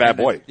 He's a bad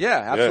boy. Yeah,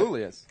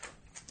 absolutely is.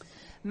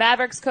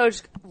 Mavericks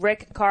coach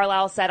Rick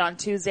Carlisle said on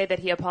Tuesday that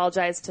he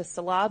apologized to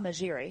Salah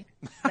Mejri.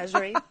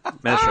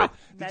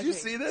 Did you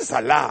see this?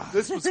 Salah.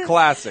 This was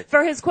classic.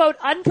 For his, quote,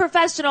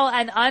 unprofessional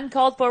and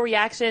uncalled for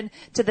reaction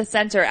to the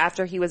center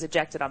after he was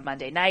ejected on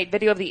Monday night.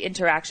 Video of the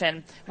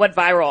interaction went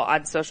viral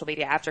on social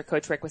media after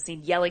Coach Rick was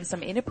seen yelling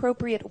some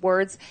inappropriate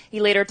words.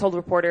 He later told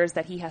reporters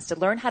that he has to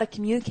learn how to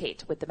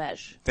communicate with the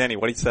Mej. Danny,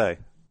 what did he say?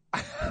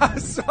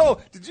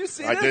 So, did you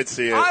see this? I did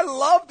see it. I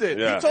loved it.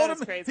 Yeah. He told him,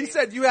 crazy. he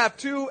said, you have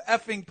 2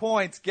 effing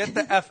points. Get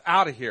the F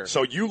out of here.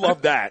 So you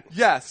love that.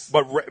 Yes.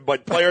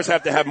 But players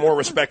have to have more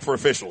respect for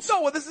officials.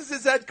 No, well, this is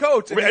his head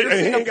coach. And you've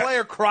seen a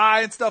player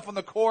cry and stuff on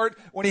the court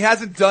when he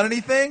hasn't done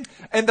anything.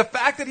 And the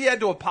fact that he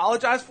had to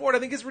apologize for it, I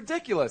think is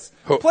ridiculous.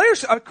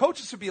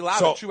 Coaches should be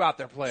allowed to chew out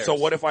their players. So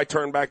what if I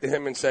turned back to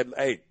him and said,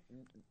 hey,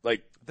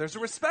 there's a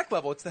respect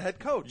level. It's the head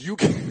coach. You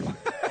can.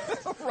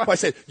 If I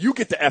said, you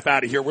get the F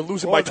out of here, we're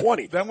losing by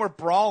 20. Then we're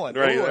brawling.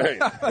 Right.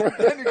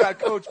 Then you got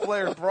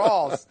coach-player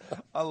brawls.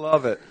 I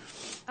love it.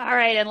 All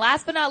right, and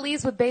last but not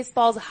least, with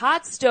baseball's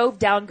hot stove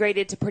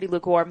downgraded to pretty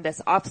lukewarm this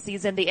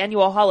offseason, the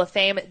annual Hall of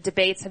Fame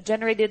debates have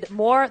generated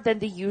more than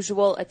the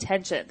usual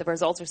attention. The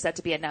results are set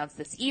to be announced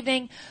this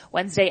evening,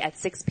 Wednesday at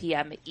 6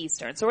 p.m.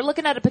 Eastern. So we're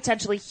looking at a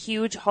potentially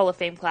huge Hall of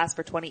Fame class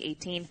for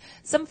 2018.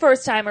 Some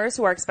first-timers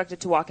who are expected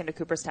to walk into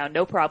Cooperstown,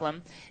 no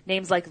problem.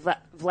 Names like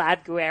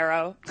Vlad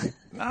Guerrero.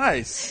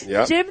 Nice.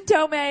 Yep. Jim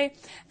Thome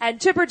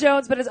and Chipper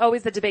Jones, but as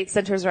always, the debate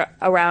centers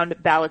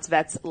around ballots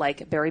vets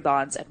like Barry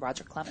Bonds and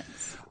Roger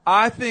Clemens.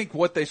 I think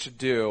what they should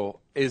do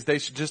is they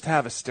should just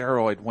have a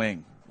steroid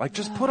wing.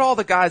 Just put all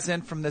the guys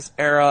in from this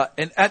era.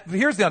 And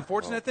here's the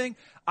unfortunate thing.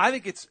 I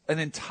think it's an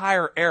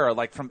entire era,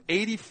 from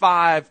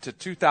 85 to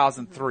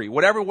 2003,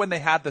 whatever, when they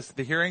had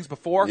the hearings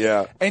before.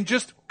 Yeah. And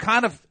just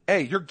kind of,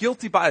 hey, you're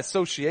guilty by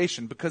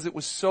association because it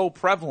was so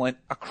prevalent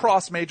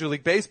across Major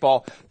League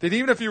Baseball that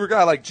even if you were a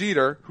guy like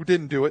Jeter, who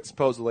didn't do it,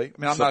 supposedly.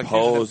 I mean, I'm not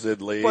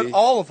supposedly. accusing him, but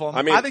all of them.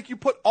 I think you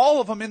put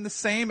all of them in the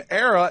same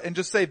era and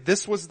just say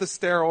this was the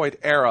steroid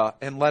era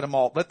and let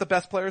the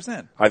best players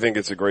in. I think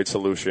it's a great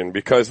solution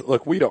because,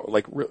 look, we don't,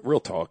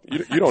 real talk,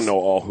 you don't know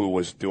all who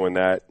was doing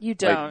that. You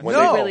don't. You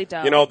really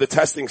don't. The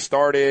testing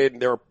started,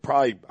 there were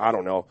probably,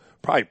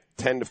 probably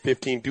 10 to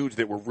 15 dudes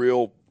that were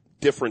real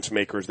difference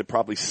makers that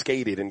probably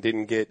skated and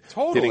didn't get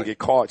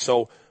caught.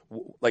 So,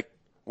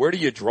 where do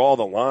you draw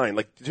the line?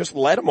 Just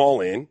let them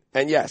all in.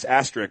 And yes,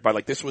 asterisk by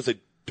this was a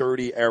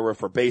dirty era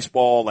for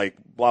baseball,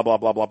 blah, blah,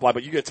 blah, blah, blah.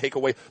 But you're going to take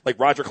away,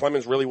 Roger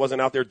Clemens really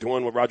wasn't out there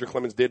doing what Roger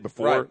Clemens did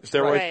before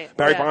steroids. Right.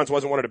 Barry Bonds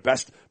wasn't one of the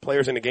best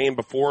players in the game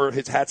before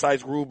his hat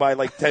size grew by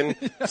 10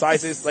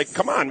 sizes.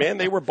 Come on, man.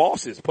 They were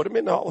bosses. Put them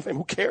in the Hall of Fame.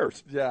 Who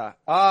cares? Yeah.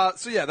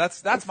 That's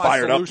my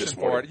fired up solution this for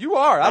morning. it. You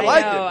are. I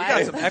like know, it. We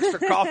got some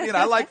extra coffee and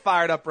I like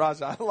fired up,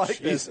 Raja. I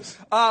like Jesus. this.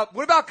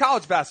 What about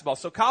college basketball?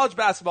 So college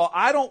basketball,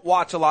 I don't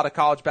watch a lot of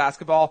college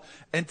basketball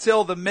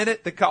until the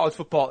minute the college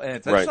football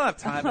ends. I just don't have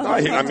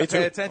time. Me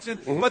too. attention.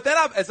 But then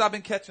as I've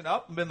been catching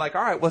up, I've been like,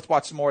 all right, let's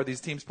watch some more of these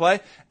teams play.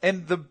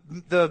 And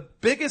the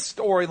biggest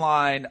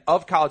storyline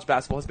of college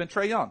basketball has been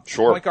Trae Young.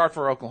 Sure. Point guard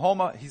for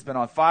Oklahoma. He's been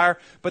on fire.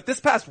 But this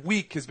past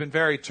week has been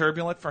very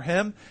turbulent for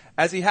him,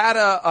 as he had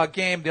a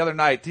game the other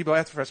night. Debo,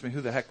 answer for me,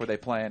 who the heck were they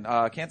playing?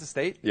 Kansas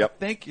State? Yep. I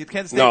think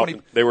Kansas State. No,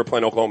 when they were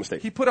playing Oklahoma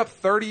State. he put up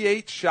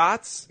 38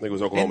 shots I think it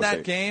was Oklahoma in that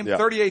State. game. Yeah.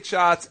 38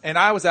 shots. And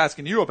I was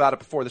asking you about it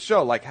before the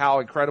show, like how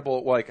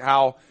incredible, like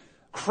how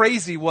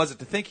crazy was it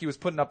to think he was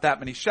putting up that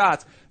many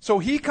shots. So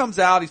he comes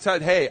out, he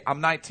said, hey,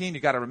 I'm 19, you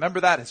got to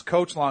remember that. His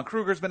coach, Lon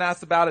Kruger's been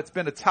asked about it. It's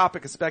been a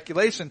topic of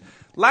speculation.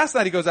 Last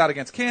night he goes out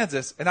against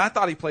Kansas, and I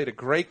thought he played a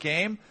great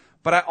game,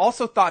 but I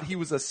also thought he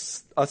was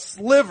a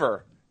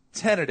sliver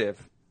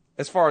tentative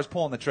as far as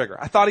pulling the trigger.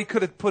 I thought he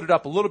could have put it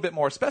up a little bit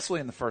more, especially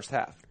in the first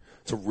half.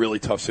 It's a really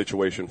tough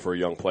situation for a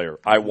young player.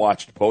 I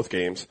watched both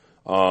games.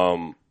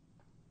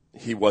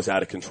 He was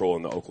out of control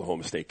in the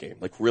Oklahoma State game,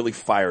 like really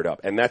fired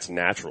up. And that's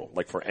natural,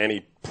 like for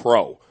any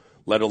pro,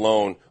 let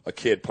alone a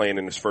kid playing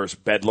in his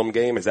first Bedlam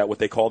game. Is that what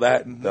they call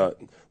that?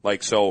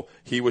 So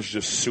he was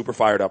just super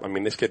fired up. I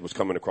mean, this kid was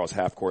coming across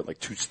half court like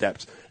 2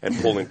 steps and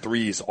pulling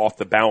threes off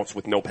the bounce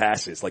with no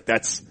passes. Like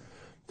that's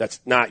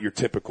not your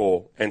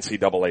typical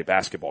NCAA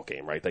basketball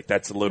game, right? Like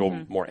that's a little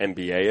more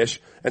NBA-ish.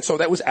 And so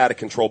that was out of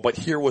control. But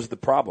here was the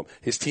problem.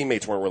 His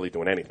teammates weren't really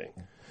doing anything.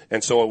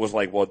 And so it was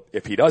like, well,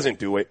 if he doesn't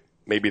do it,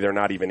 maybe they're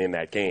not even in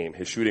that game.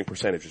 His shooting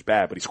percentage was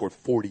bad, but he scored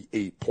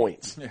 48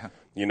 points.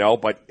 Yeah.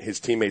 But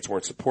his teammates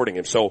weren't supporting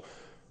him. So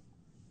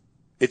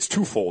it's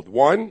twofold.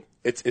 One,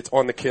 it's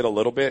on the kid a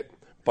little bit,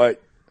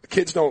 but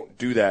kids don't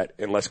do that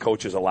unless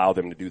coaches allow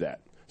them to do that.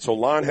 So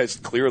Lon has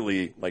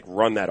clearly like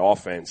run that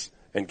offense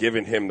and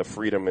given him the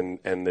freedom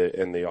and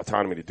the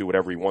autonomy to do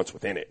whatever he wants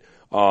within it.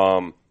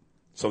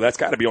 So that's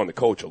got to be on the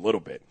coach a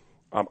little bit.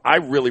 I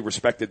really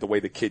respected the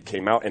way the kid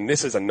came out, and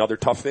this is another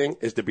tough thing,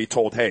 is to be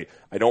told, hey,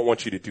 I don't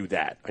want you to do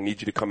that. I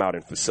need you to come out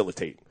and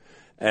facilitate.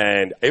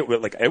 And it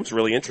was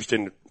really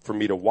interesting for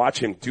me to watch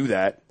him do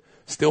that,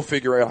 still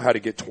figure out how to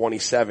get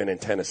 27 and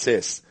 10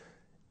 assists,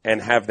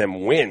 and have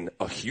them win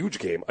a huge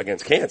game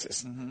against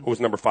Kansas, who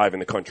was number 5 in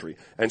the country.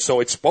 And so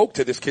it spoke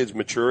to this kid's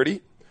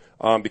maturity,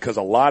 because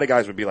a lot of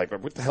guys would be like,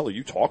 what the hell are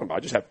you talking about?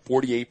 I just had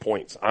 48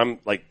 points. I'm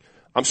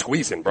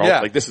squeezing, bro. Yeah.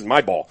 Like, this is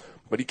my ball.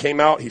 But he came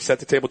out, he set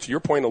the table, to your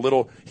point,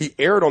 he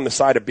erred on the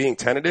side of being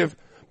tentative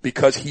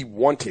because he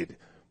wanted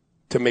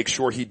to make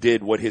sure he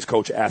did what his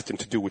coach asked him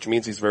to do, which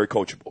means he's very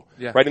coachable.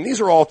 Yeah. Right? And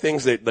these are all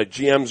things that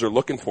GMs are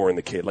looking for in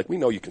the kid. Like, we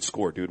know you can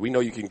score, dude. We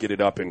know you can get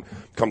it up and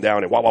come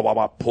down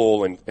and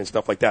pull and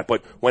stuff like that.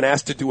 But when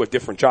asked to do a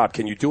different job,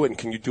 can you do it? And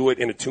can you do it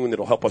in a tune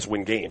that'll help us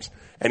win games?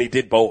 And he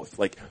did both.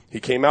 Like, he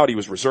came out, he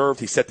was reserved,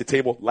 he set the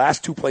table.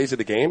 Last 2 plays of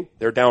the game,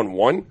 they're down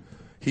 1.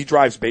 He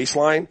drives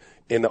baseline.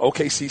 In the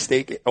OK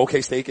State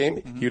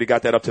game, he would have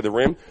got that up to the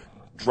rim.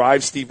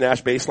 Drives Steve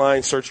Nash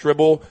baseline, search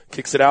dribble,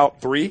 kicks it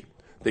out, 3.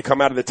 They come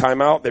out of the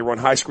timeout. They run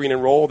high screen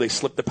and roll. They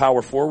slip the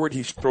power forward.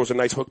 He throws a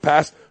nice hook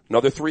pass.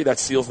 Another 3. That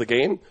seals the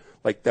game.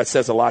 Like, that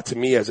says a lot to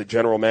me as a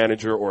general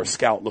manager or a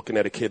scout looking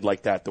at a kid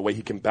like that, the way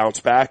he can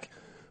bounce back,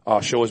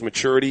 show his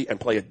maturity, and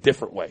play a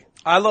different way.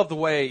 I love the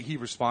way he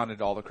responded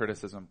to all the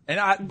criticism.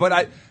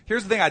 But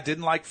here's the thing I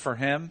didn't like for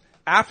him.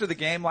 After the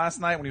game last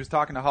night, when he was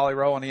talking to Holly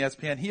Rowe on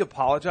ESPN, he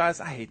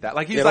apologized. I hate that.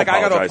 Like, he's like, I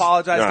got to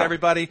apologize to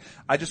everybody.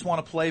 I just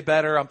want to play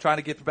better. I'm trying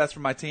to get the best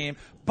from my team.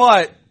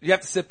 But you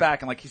have to sit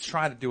back and, like, he's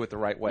trying to do it the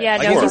right way. Yeah,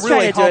 like, no, he's a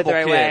really trying to do it humble the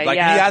right kid. way. Like,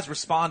 Yeah. he has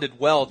responded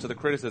well to the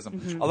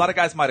criticism. A lot of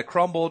guys might have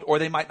crumbled, or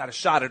they might not have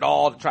shot at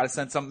all to try to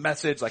send some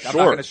message. Like, I'm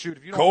not going to shoot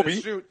if you don't want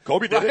to shoot.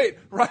 Kobe did it.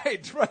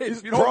 Right.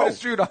 If you don't want to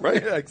shoot,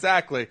 right? Yeah,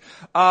 exactly.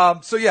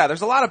 So yeah,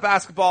 there's a lot of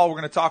basketball we're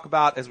going to talk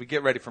about as we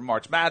get ready for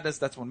March Madness.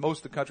 That's when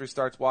most of the country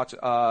starts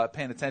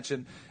paying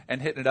attention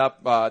and hitting it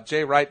up.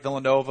 Jay Wright,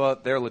 Villanova,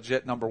 they're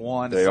legit number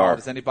 1. They as are. solid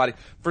as anybody.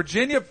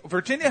 Virginia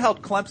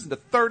held Clemson to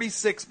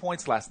 36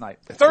 points last night.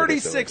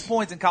 36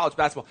 points in college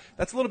basketball.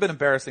 That's a little bit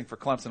embarrassing for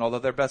Clemson, although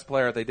their best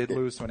player, they did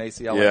lose to an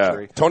ACL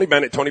injury. Tony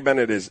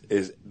Bennett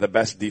is the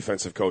best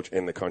defensive coach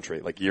in the country,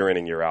 like year in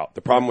and year out.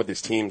 The problem with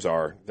his teams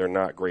are they're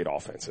not great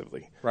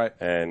offensively. Right.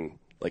 And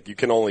like you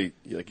can only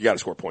you got to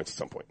score points at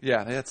some point.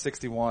 Yeah, they had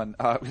 61.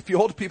 If you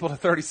hold people to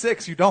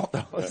 36, you don't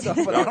though. So,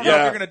 but I don't know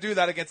if you're going to do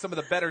that against some of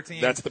the better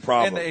teams. That's the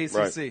problem. In the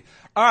ACC. Right.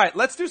 All right,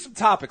 let's do some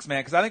topics, man,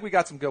 because I think we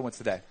got some good ones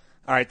today.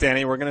 All right,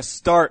 Danny, we're going to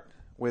start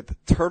with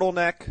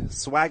turtleneck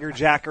swagger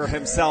jacker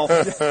himself,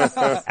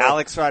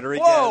 Alex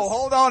Rodriguez. Whoa,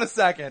 hold on a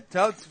second.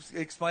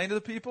 Explain to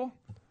the people.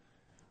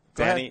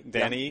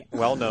 Danny,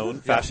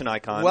 well-known fashion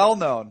icon.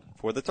 Well-known.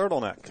 For the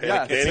turtleneck.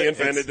 Yeah, Danny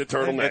invented the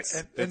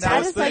turtleneck. And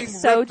that is like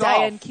so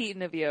Diane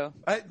Keaton of you.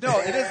 No,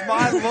 it is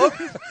my look.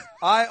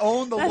 I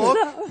own the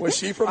look. Was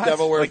she from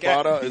Devil Wears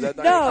Prada? Is that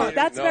No,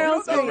 that's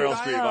Meryl Streep. Meryl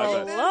Streep,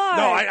 Oh, my bad. Lord.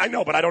 No, I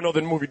know, but I don't know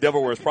the movie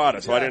Devil Wears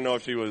Prada, so I didn't know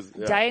if she was.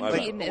 Yeah, Diane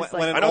Keaton is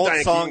when like. an I know old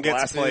Diane song Keaton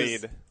gets glasses.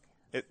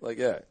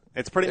 played,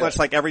 it's pretty much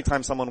like every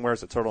time someone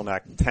wears a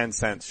turtleneck, 10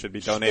 cents should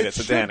be donated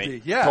to Danny.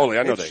 Be, yeah, Totally,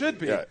 I know it that. should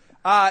be. Yeah.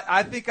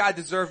 I think I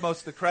deserve most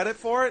of the credit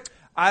for it.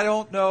 I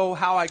don't know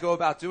how I go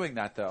about doing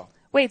that, though.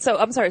 Wait, so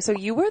I'm sorry. So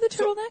you wear the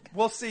turtleneck?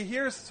 Well, see,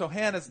 so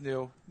Hannah's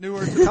newer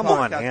to the Come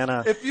on, podcast.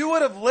 Hannah. If you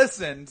would have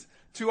listened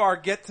to our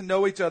Get to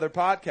Know Each Other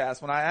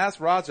podcast when I asked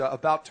Raja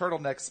about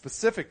turtlenecks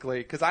specifically,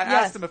 because I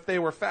asked him if they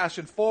were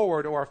fashion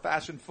forward or a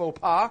fashion faux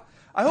pas.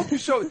 I hope you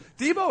show.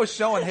 Debo is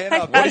showing Hannah.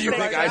 What do you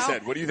think right I now.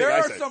 said? What do you think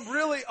I said? There are some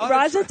really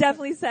Raja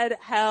definitely said,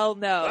 hell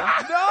no.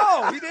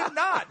 No, he did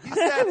not. He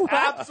said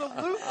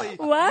absolutely.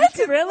 What?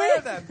 You can Really?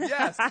 wear them.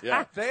 Yes.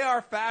 Yeah. They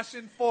are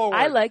fashion forward.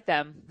 I like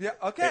them. Yeah.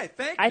 Okay.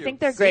 Thank you. I think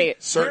they're See,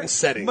 great. Certain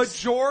settings.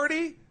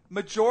 Majority.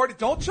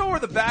 Don't show her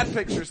the bad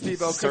pictures,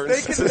 Steve-O, because Certain-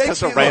 they can This make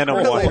is me a look random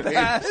really one.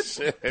 bad.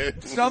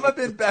 Shit. Some have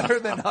been better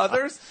than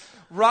others.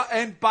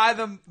 And by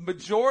the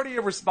majority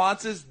of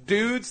responses,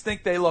 dudes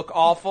think they look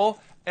awful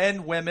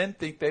and women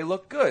think they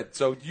look good.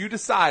 So you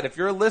decide. If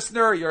you're a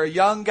listener or you're a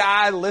young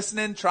guy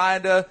listening,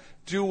 trying to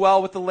do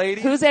well with the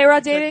ladies. Who's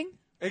A-Rod dating?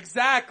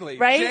 Exactly.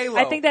 Right? J-Lo.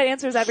 I think that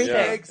answers everything.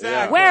 Yeah,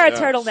 exactly. Wear a Yeah.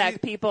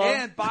 turtleneck, people.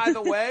 And by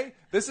the way,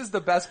 this is the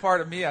best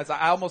part of me, as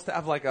I almost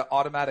have like an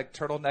automatic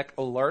turtleneck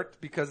alert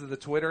because of the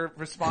Twitter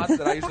response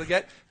that I usually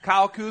get.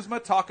 Kyle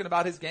Kuzma, talking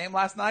about his game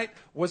last night,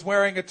 was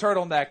wearing a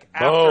turtleneck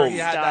after Boom. he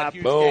had Stop. that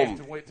huge Boom.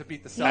 game to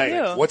beat the He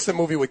Celtics. knew. What's the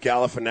movie with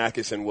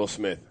Galifianakis and Will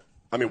Smith?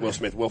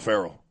 Will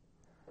Ferrell.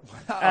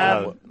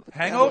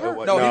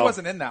 Hangover? No, he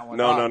wasn't in that one.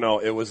 No.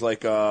 It was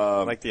like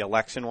Like the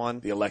election one.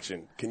 the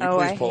election. Can you Oh,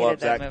 please I pull hated up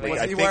that Zach?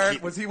 movie.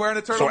 Was he wearing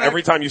a turtleneck? So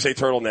every time you say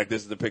turtleneck,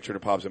 this is the picture that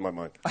pops in my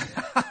mind.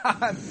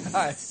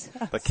 Nice.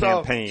 The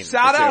campaign.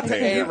 Shout out to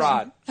campaign, yes.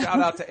 A-Rod. Shout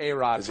out to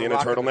A-Rod. Is he in a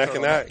turtleneck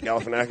in that?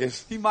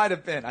 Galifianakis? He might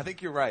have been. I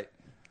think you're right.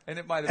 And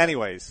it might have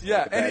Anyways.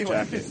 Yeah, Bad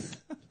anyways. jacket.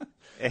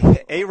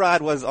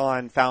 A-Rod was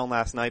on Fallon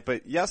last night,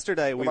 but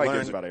yesterday we Nobody learned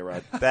gives about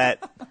A-Rod.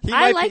 that he I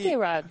might like be,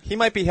 A-Rod. He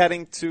might be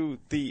heading to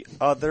the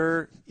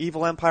other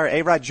evil empire.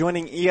 A-Rod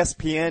joining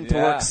ESPN to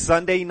Yeah. work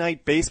Sunday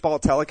night baseball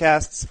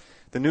telecasts.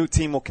 The new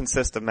team will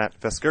consist of Matt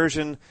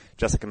Veskursion,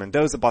 Jessica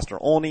Mendoza, Buster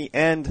Olney,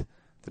 and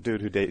the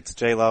dude who dates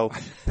J-Lo.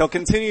 He'll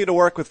continue to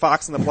work with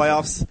Fox in the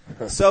playoffs.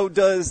 So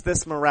does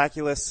this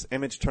miraculous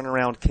image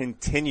turnaround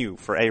continue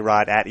for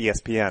A-Rod at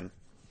ESPN?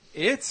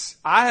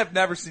 I have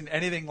never seen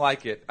anything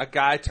like it. A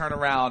guy turn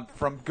around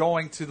from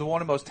going to one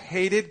of the most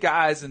hated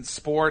guys in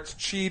sports,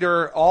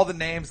 cheater, all the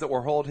names that were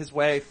hauled his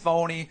way,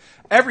 phony,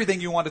 everything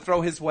you want to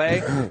throw his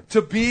way,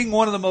 to being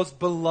one of the most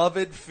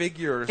beloved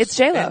figures It's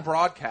J-Lo. in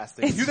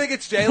broadcasting. You think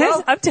it's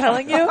J-Lo? I'm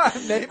telling you.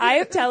 Maybe. I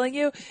am telling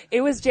you.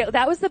 It was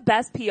that was the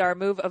best PR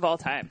move of all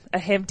time.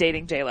 Him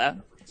dating J-Lo.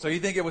 So you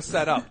think it was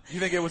set up? You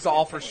think it was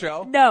all for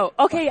show? No.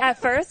 Okay, at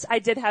first I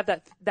did have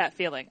that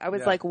feeling. I was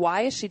Yeah. like,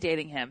 why is she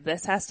dating him?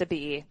 This has to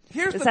be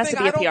Here's this the has thing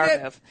to be I don't a PR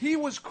get. move. He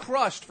was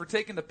crushed for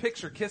taking the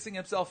picture, kissing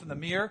himself in the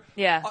mirror.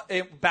 Yeah.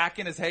 Back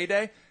in his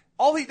heyday.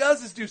 All he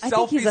does is do selfies. I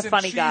think he's a and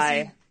funny cheesy-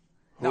 guy.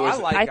 No, Who I is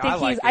it? like. I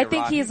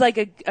think he's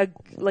A-Rod.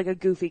 like a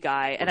goofy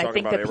guy, and I talking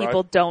think about that A-Rod?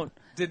 people don't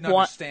Didn't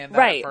want, understand that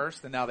right. at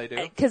first, and now they do.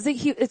 Because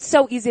it's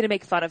so easy to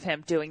make fun of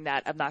him doing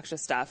that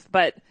obnoxious stuff.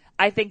 But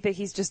I think that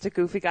he's just a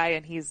goofy guy,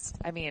 and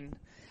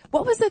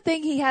what was the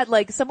thing he had?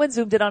 Like someone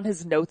zoomed in on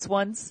his notes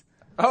once.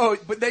 Oh,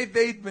 but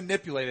they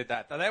manipulated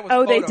that. That was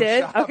Oh, they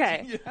did? Photoshopped.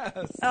 Okay.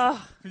 Yes.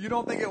 Oh, You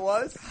don't think it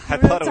was? I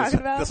know what thought it I'm was, talking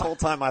about? this whole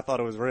time I thought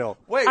it was real.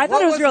 Wait, I thought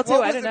what it was real, too.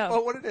 what I was didn't it-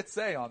 know. What did it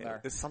say on there?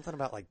 There's something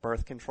about like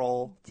birth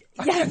control.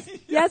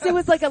 yes, it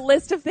was like a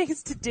list of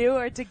things to do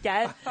or to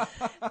get,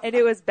 and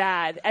it was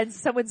bad. And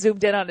someone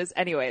zoomed in on his,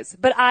 anyways.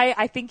 But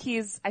I think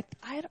I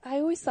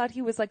always thought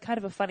he was like kind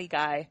of a funny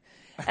guy,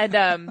 and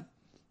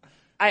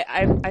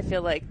I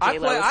feel like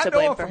J-Lo is I to know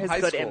blame him for from his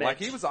high good school. image.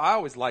 Like I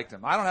always liked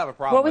him. I don't have a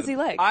problem. What was with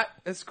he him. like?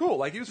 It's cool.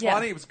 Like he was Yeah.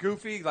 funny. He was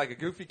goofy, like a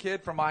goofy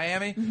kid from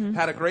Miami. Mm-hmm.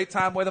 Had a great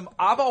time with him.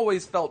 I've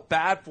always felt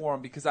bad for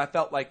him because I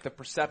felt like the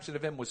perception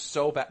of him was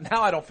so bad.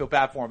 Now I don't feel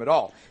bad for him at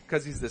all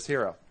because he's this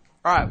hero.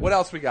 All right, what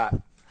else we got?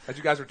 As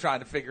you guys were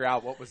trying to figure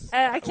out what was.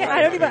 I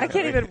can't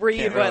even read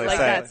Can't what really like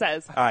say that it.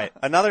 says. All right,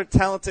 another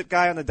talented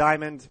guy on the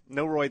diamond.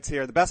 No roids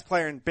here. The best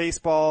player in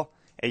baseball,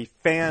 a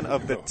fan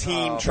of the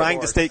team,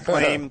 trying to stake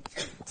claim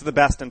to the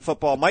best in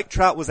football. Mike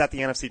Trout was at the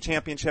NFC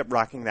Championship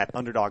rocking that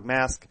underdog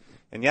mask.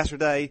 And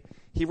yesterday,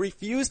 he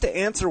refused to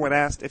answer when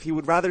asked if he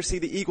would rather see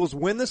the Eagles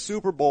win the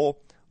Super Bowl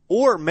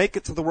or make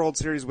it to the World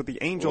Series with the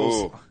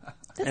Angels Ooh.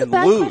 That's and a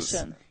bad lose.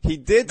 question. He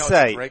did No, it's a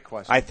say, great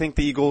question. I think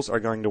the Eagles are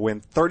going to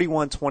win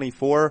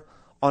 31-24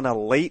 on a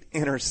late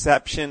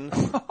interception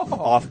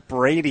off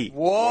Brady.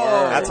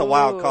 Whoa. That's a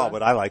wild Ooh. call,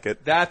 but I like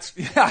it. That's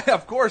yeah.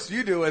 Of course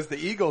you do as the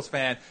Eagles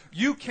fan.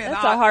 You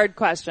cannot. That's a hard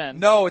question.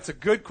 No, it's a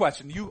good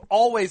question. You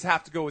always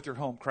have to go with your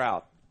home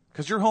crowd.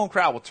 Because your home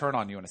crowd will turn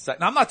on you in a second.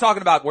 Now, I'm not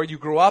talking about where you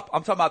grew up.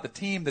 I'm talking about the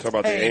team that's Talking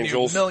about the paying you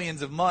Angels?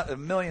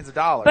 millions of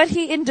dollars. But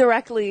he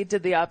indirectly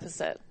did the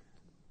opposite.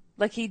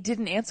 Like he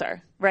didn't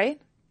answer, right?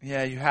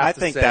 yeah, you have I to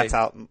think say,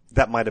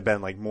 that might have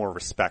been like more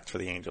respect for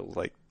the Angels.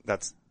 Like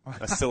that's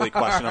a silly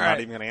question. I'm All not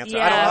right. even going to answer.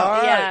 Yeah. I don't know. All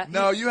right. Yeah.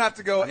 No, you have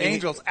to go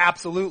Angels.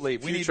 Absolutely.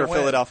 We need Future to win.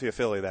 Philadelphia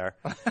Philly there.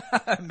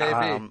 Maybe.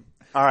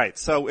 All right.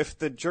 So if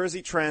the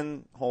jersey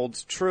trend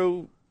holds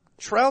true,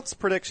 Trout's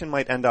prediction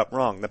might end up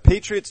wrong. The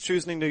Patriots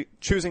choosing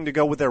to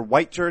go with their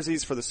white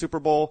jerseys for the Super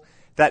Bowl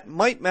That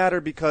might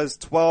matter because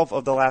 12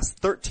 of the last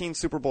 13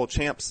 Super Bowl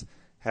champs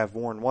have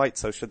worn white,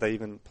 so should they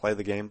even play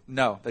the game?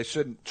 No, they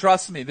shouldn't.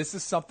 Trust me, this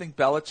is something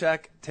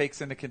Belichick takes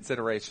into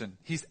consideration.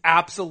 He's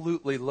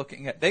absolutely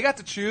looking at – they got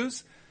to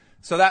choose,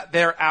 so that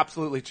they're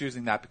absolutely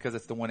choosing that because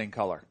it's the winning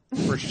color,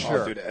 for sure.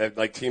 Oh, dude,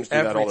 like teams do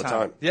that all the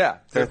time. Yeah,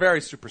 they're very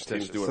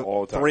superstitious. Teams do it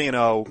all the time.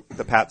 3-0,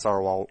 the Pats are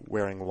all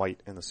wearing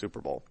white in the Super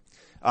Bowl.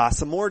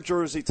 Some more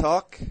Jersey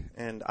talk,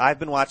 and I've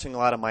been watching a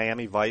lot of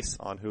Miami Vice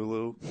on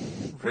Hulu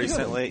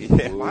recently.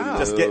 Yeah, Wow.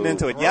 Just getting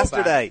into it. Throwback.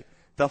 Yesterday,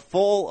 the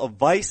full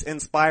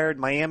Vice-inspired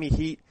Miami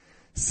Heat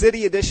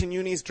City Edition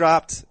unis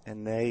dropped,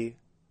 and they You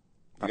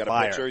are got a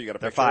fire. picture? You got a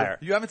They're picture? fire.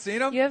 You haven't seen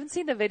them? You haven't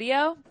seen the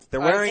video? They're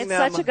wearing It's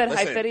them such a good hype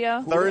Listen,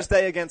 video.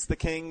 Thursday against the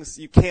Kings.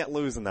 You can't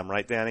lose in them,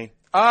 right, Danny?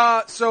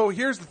 So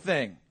here's the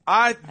thing.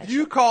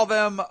 You call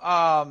them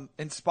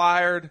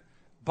inspired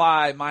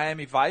by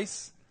Miami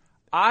Vice.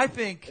 I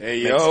think Hey,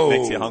 yo.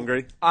 Makes you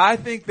hungry. I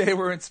think they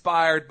were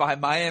inspired by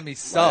Miami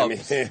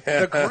Subs, Miami.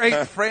 the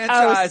great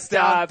franchise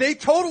down. stop. They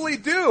totally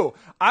do.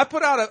 I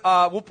put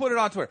out we'll put it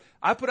on Twitter.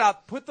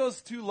 Put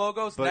those two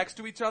logos next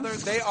to each other.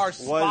 They are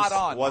spot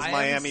on. Was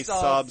Miami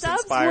Subs Subs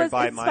inspired was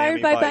by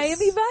inspired Miami by Vice?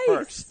 Miami Vice.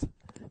 First.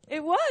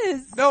 It was.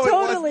 No, it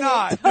was totally.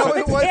 not. No,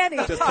 it was Danny.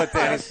 Just put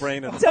Danny's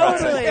brain in the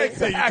Totally.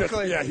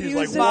 Exactly. Yeah, He he's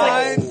was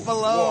like, just like-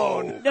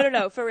 whoa. Mind blown.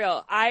 No, for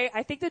real.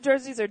 I think the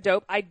jerseys are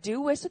dope. I do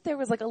wish that there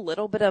was like a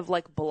little bit of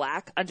like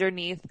black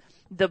underneath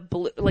the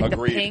blue, like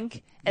Agreed. the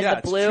pink and Yeah, the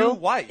it's blue. too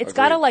white. It's Agreed.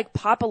 gotta like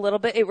pop a little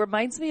bit. It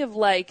reminds me of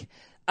like,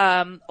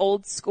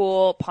 old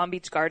school Palm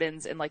Beach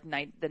Gardens in like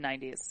the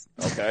 90s.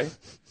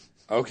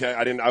 Okay,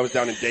 I was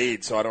down in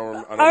Dade, so I don't know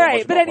All much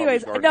right, but about Palm anyways,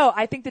 Beach Gardens. no,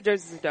 I think the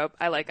jerseys are dope.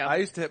 I like them. I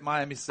used to hit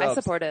Miami Subs. I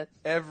support it.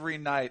 Every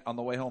night on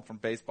the way home from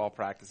baseball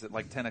practice at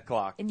like 10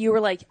 o'clock. And you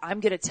were like, I'm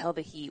gonna tell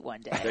the Heat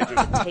one day.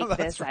 Take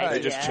this idea. They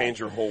just changed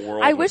your whole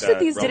world. I with wish that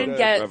these didn't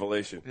get-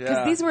 revelation. Because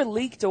Yeah. these were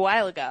leaked a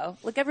while ago.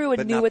 Like everyone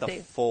But knew not what the they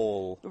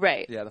full.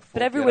 right. Yeah, the full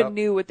but everyone get-up.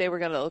 knew what they were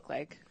gonna look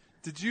like.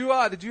 Did you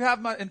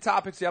have my in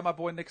topics? You have my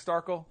boy Nick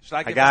Starkel. Should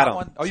I give got him him.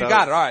 one? Oh, you So-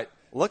 got it. All right.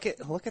 Look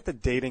at the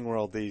dating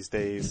world these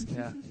days.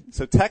 Yeah.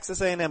 So Texas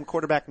A&M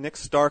quarterback Nick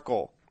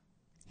Starkel,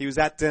 he was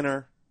at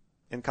dinner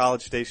in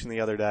College Station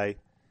the other day,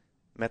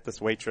 met this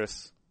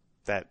waitress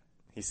that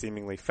he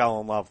seemingly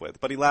fell in love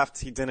with. But he left.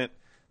 He didn't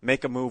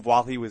make a move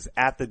while he was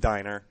at the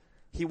diner.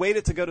 He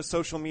waited to go to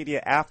social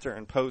media after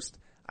and post,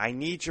 "I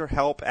need your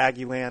help,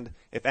 Aggieland.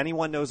 If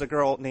anyone knows a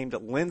girl named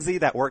Lindsay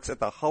that works at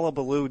the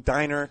Hullabaloo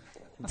Diner,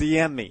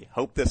 DM me.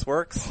 Hope this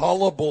works."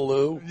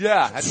 Hullabaloo.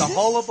 Yeah, at the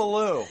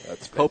Hullabaloo.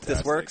 That's Hope this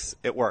fantastic. works.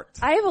 It worked.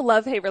 I have a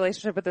love-hate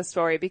relationship with this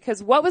story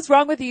because what was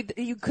wrong with you?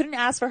 You couldn't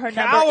ask for her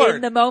number Coward.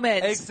 in the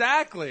moment.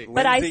 Exactly.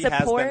 But I Lindsay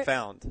support. has been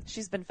found.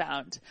 She's been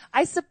found.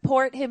 I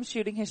support him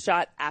shooting his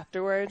shot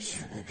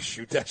afterwards.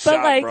 Shoot that But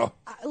shot, like, bro.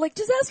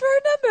 just ask for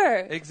her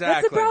number.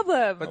 Exactly. That's the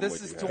problem. But this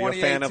is Are you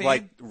 2018. a fan of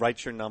like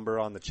write your number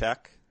on the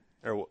check?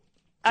 Or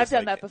I've just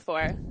done like- that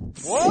before.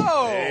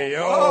 Whoa. Hey,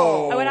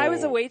 yo. When I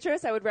was a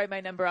waitress, I would write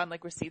my number on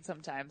like receipts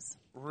sometimes.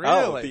 Really?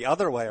 Oh, the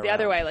other way around. The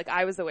other way, like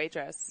I was the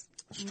waitress.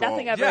 Strong.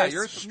 Nothing ever. Yeah,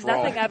 you're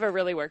strong. Nothing ever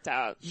really worked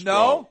out.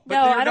 No, but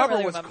No, your I don't number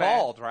really was remember.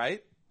 called,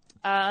 right?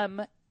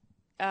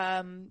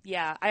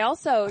 Yeah. I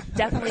also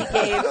definitely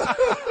gave.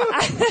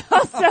 I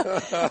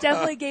also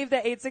definitely gave the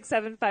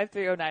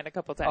 867-5309 a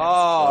couple times.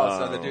 Oh,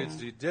 so the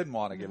dudes you didn't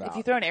want to give If out.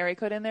 you throw an area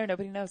code in there,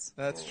 nobody knows.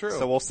 That's true.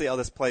 So we'll see how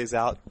this plays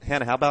out.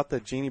 Hannah, how about the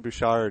Jeannie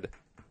Bouchard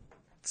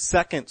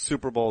second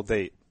Super Bowl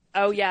date?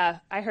 Oh yeah,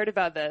 I heard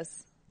about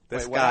this.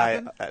 This Wait, what guy,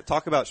 happened?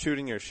 talk about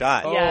shooting your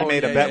shot. Yeah. He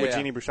made yeah, a bet yeah, with yeah.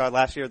 Jeannie Bouchard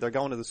last year. They're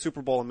going to the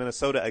Super Bowl in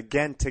Minnesota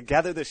again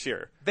together this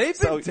year. They've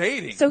So- been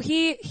dating. So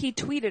he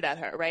tweeted at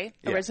her, right?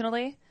 Yeah.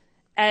 Originally.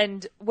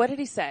 And what did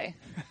he say?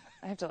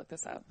 I have to look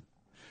this up.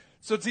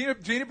 So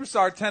Jeannie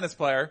Broussard, tennis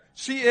player,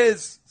 she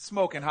is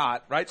smoking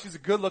hot, right? She's a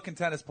good-looking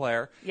tennis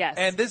player. Yes.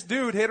 And this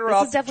dude hit her This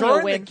up is definitely a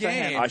during win the for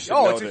him. game. I should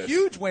Oh, know it's a this.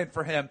 huge win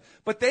for him.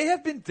 But they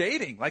have been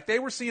dating. Like they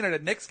were seen at a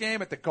Knicks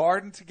game at the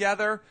Garden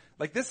together.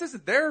 Like this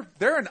isn't they're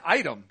an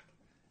item.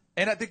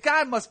 And the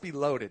guy must be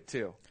loaded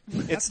too.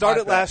 It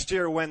started last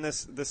year when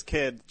this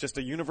kid, just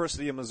a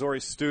University of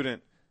Missouri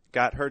student,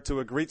 got her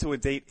to agree to a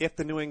date if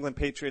the New England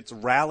Patriots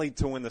rallied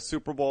to win the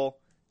Super Bowl,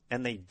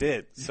 and they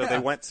did. So Yeah. they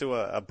went to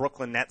a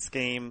Brooklyn Nets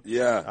game.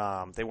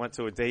 Yeah. They went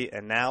to a date,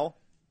 and now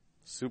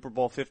Super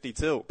Bowl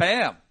 52.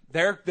 Bam.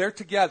 They're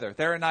together.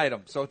 They're an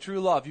item. So true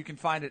love, you can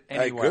find it Hey,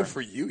 anywhere. good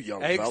for you, young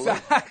fella.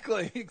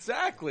 Exactly.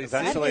 See?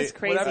 That Eventually- is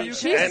crazy. Whatever you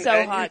She's can. so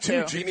and hot you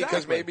too, too. Jeannie,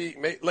 because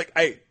Exactly. like,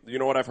 hey, you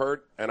know what I've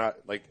heard? And I,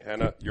 like,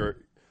 Hannah, you're,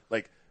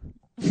 like,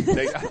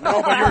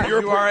 no, but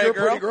you're You are a a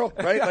pretty girl,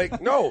 right?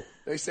 Like, no,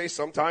 they say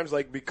sometimes,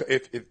 like, because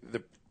if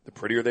the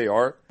prettier they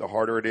are, the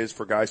harder it is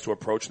for guys to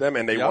approach them,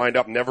 and they Yep. wind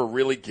up never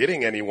really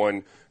getting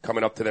anyone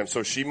coming up to them.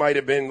 So she might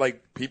have been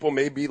like, people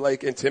may be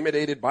like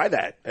intimidated by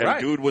that, and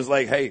Right. dude was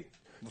like, hey,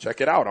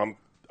 check it out, I'm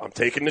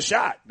taking the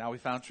shot. Now we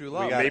found true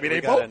love. got- Maybe we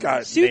they got both a-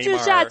 got Shoot your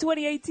Neymar- shot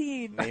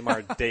 2018. Name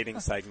our dating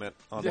segment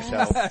on the show.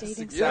 Yes,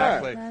 Dating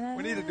exactly. segment.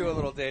 We need to do a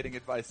little dating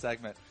advice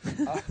segment.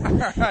 All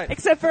right.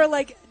 Except for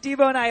like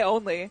Debo and I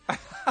only.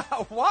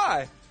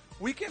 Why?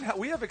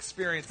 we have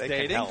experience They can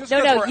dating. help. Just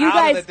No, 'cause no, we're you out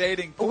guys, of the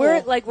dating pool.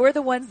 we're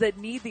the ones that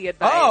need the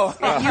advice. Oh.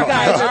 And you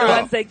guys are the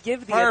ones that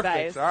give the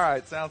Perfect. advice. All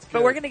right, sounds good.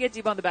 But we're going to get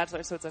deep on The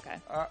Bachelor, so it's okay.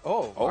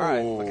 All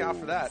right. Look out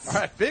for that. All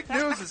right, big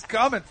news is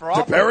coming for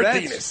Off the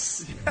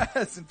Paradinus. Bench.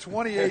 Yes, in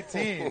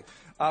 2018.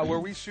 Where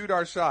we shoot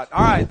our shot.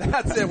 All right,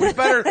 that's it. We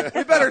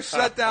better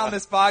shut down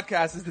this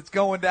podcast as it's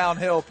going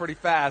downhill pretty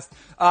fast.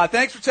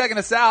 Thanks for checking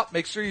us out.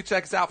 Make sure you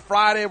check us out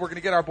Friday. We're going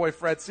to get our boy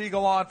Fred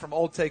Siegel on from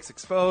Old Takes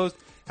Exposed.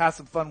 Have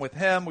some fun with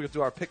him. We'll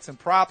do our picks and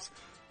props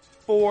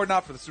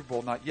not for the Super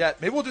Bowl, not yet.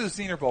 Maybe we'll do the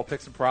Senior Bowl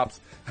picks and props,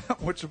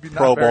 which will be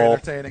Pro not very Bowl.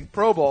 entertaining.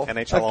 Pro Bowl.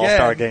 NHL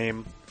All-Star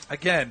Game.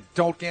 Again,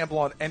 don't gamble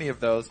on any of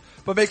those.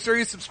 But make sure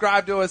you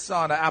subscribe to us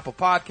on Apple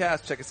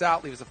Podcasts. Check us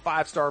out. Leave us a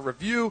 5-star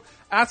review.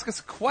 Ask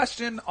us a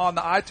question on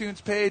the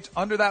iTunes page.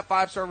 Under that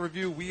 5-star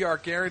review, we are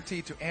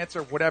guaranteed to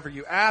answer whatever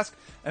you ask.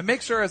 And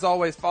make sure, as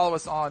always, follow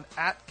us on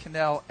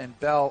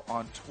 @Cannell&Bell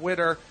on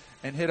Twitter.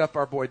 And hit up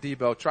our boy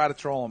Debo. Try to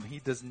troll him. He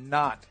does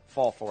not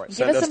fall for it.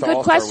 Give us some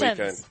good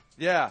questions.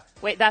 Yeah.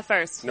 Wait, that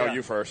first. No,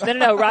 you first.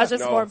 No, Raj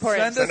is more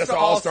important. Send us to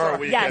All-Star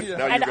Weekend. Yes,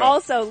 Now you and go.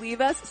 also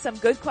leave us some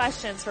good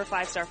questions for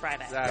 5-Star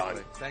Friday.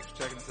 Exactly. Thanks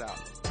for checking us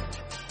out.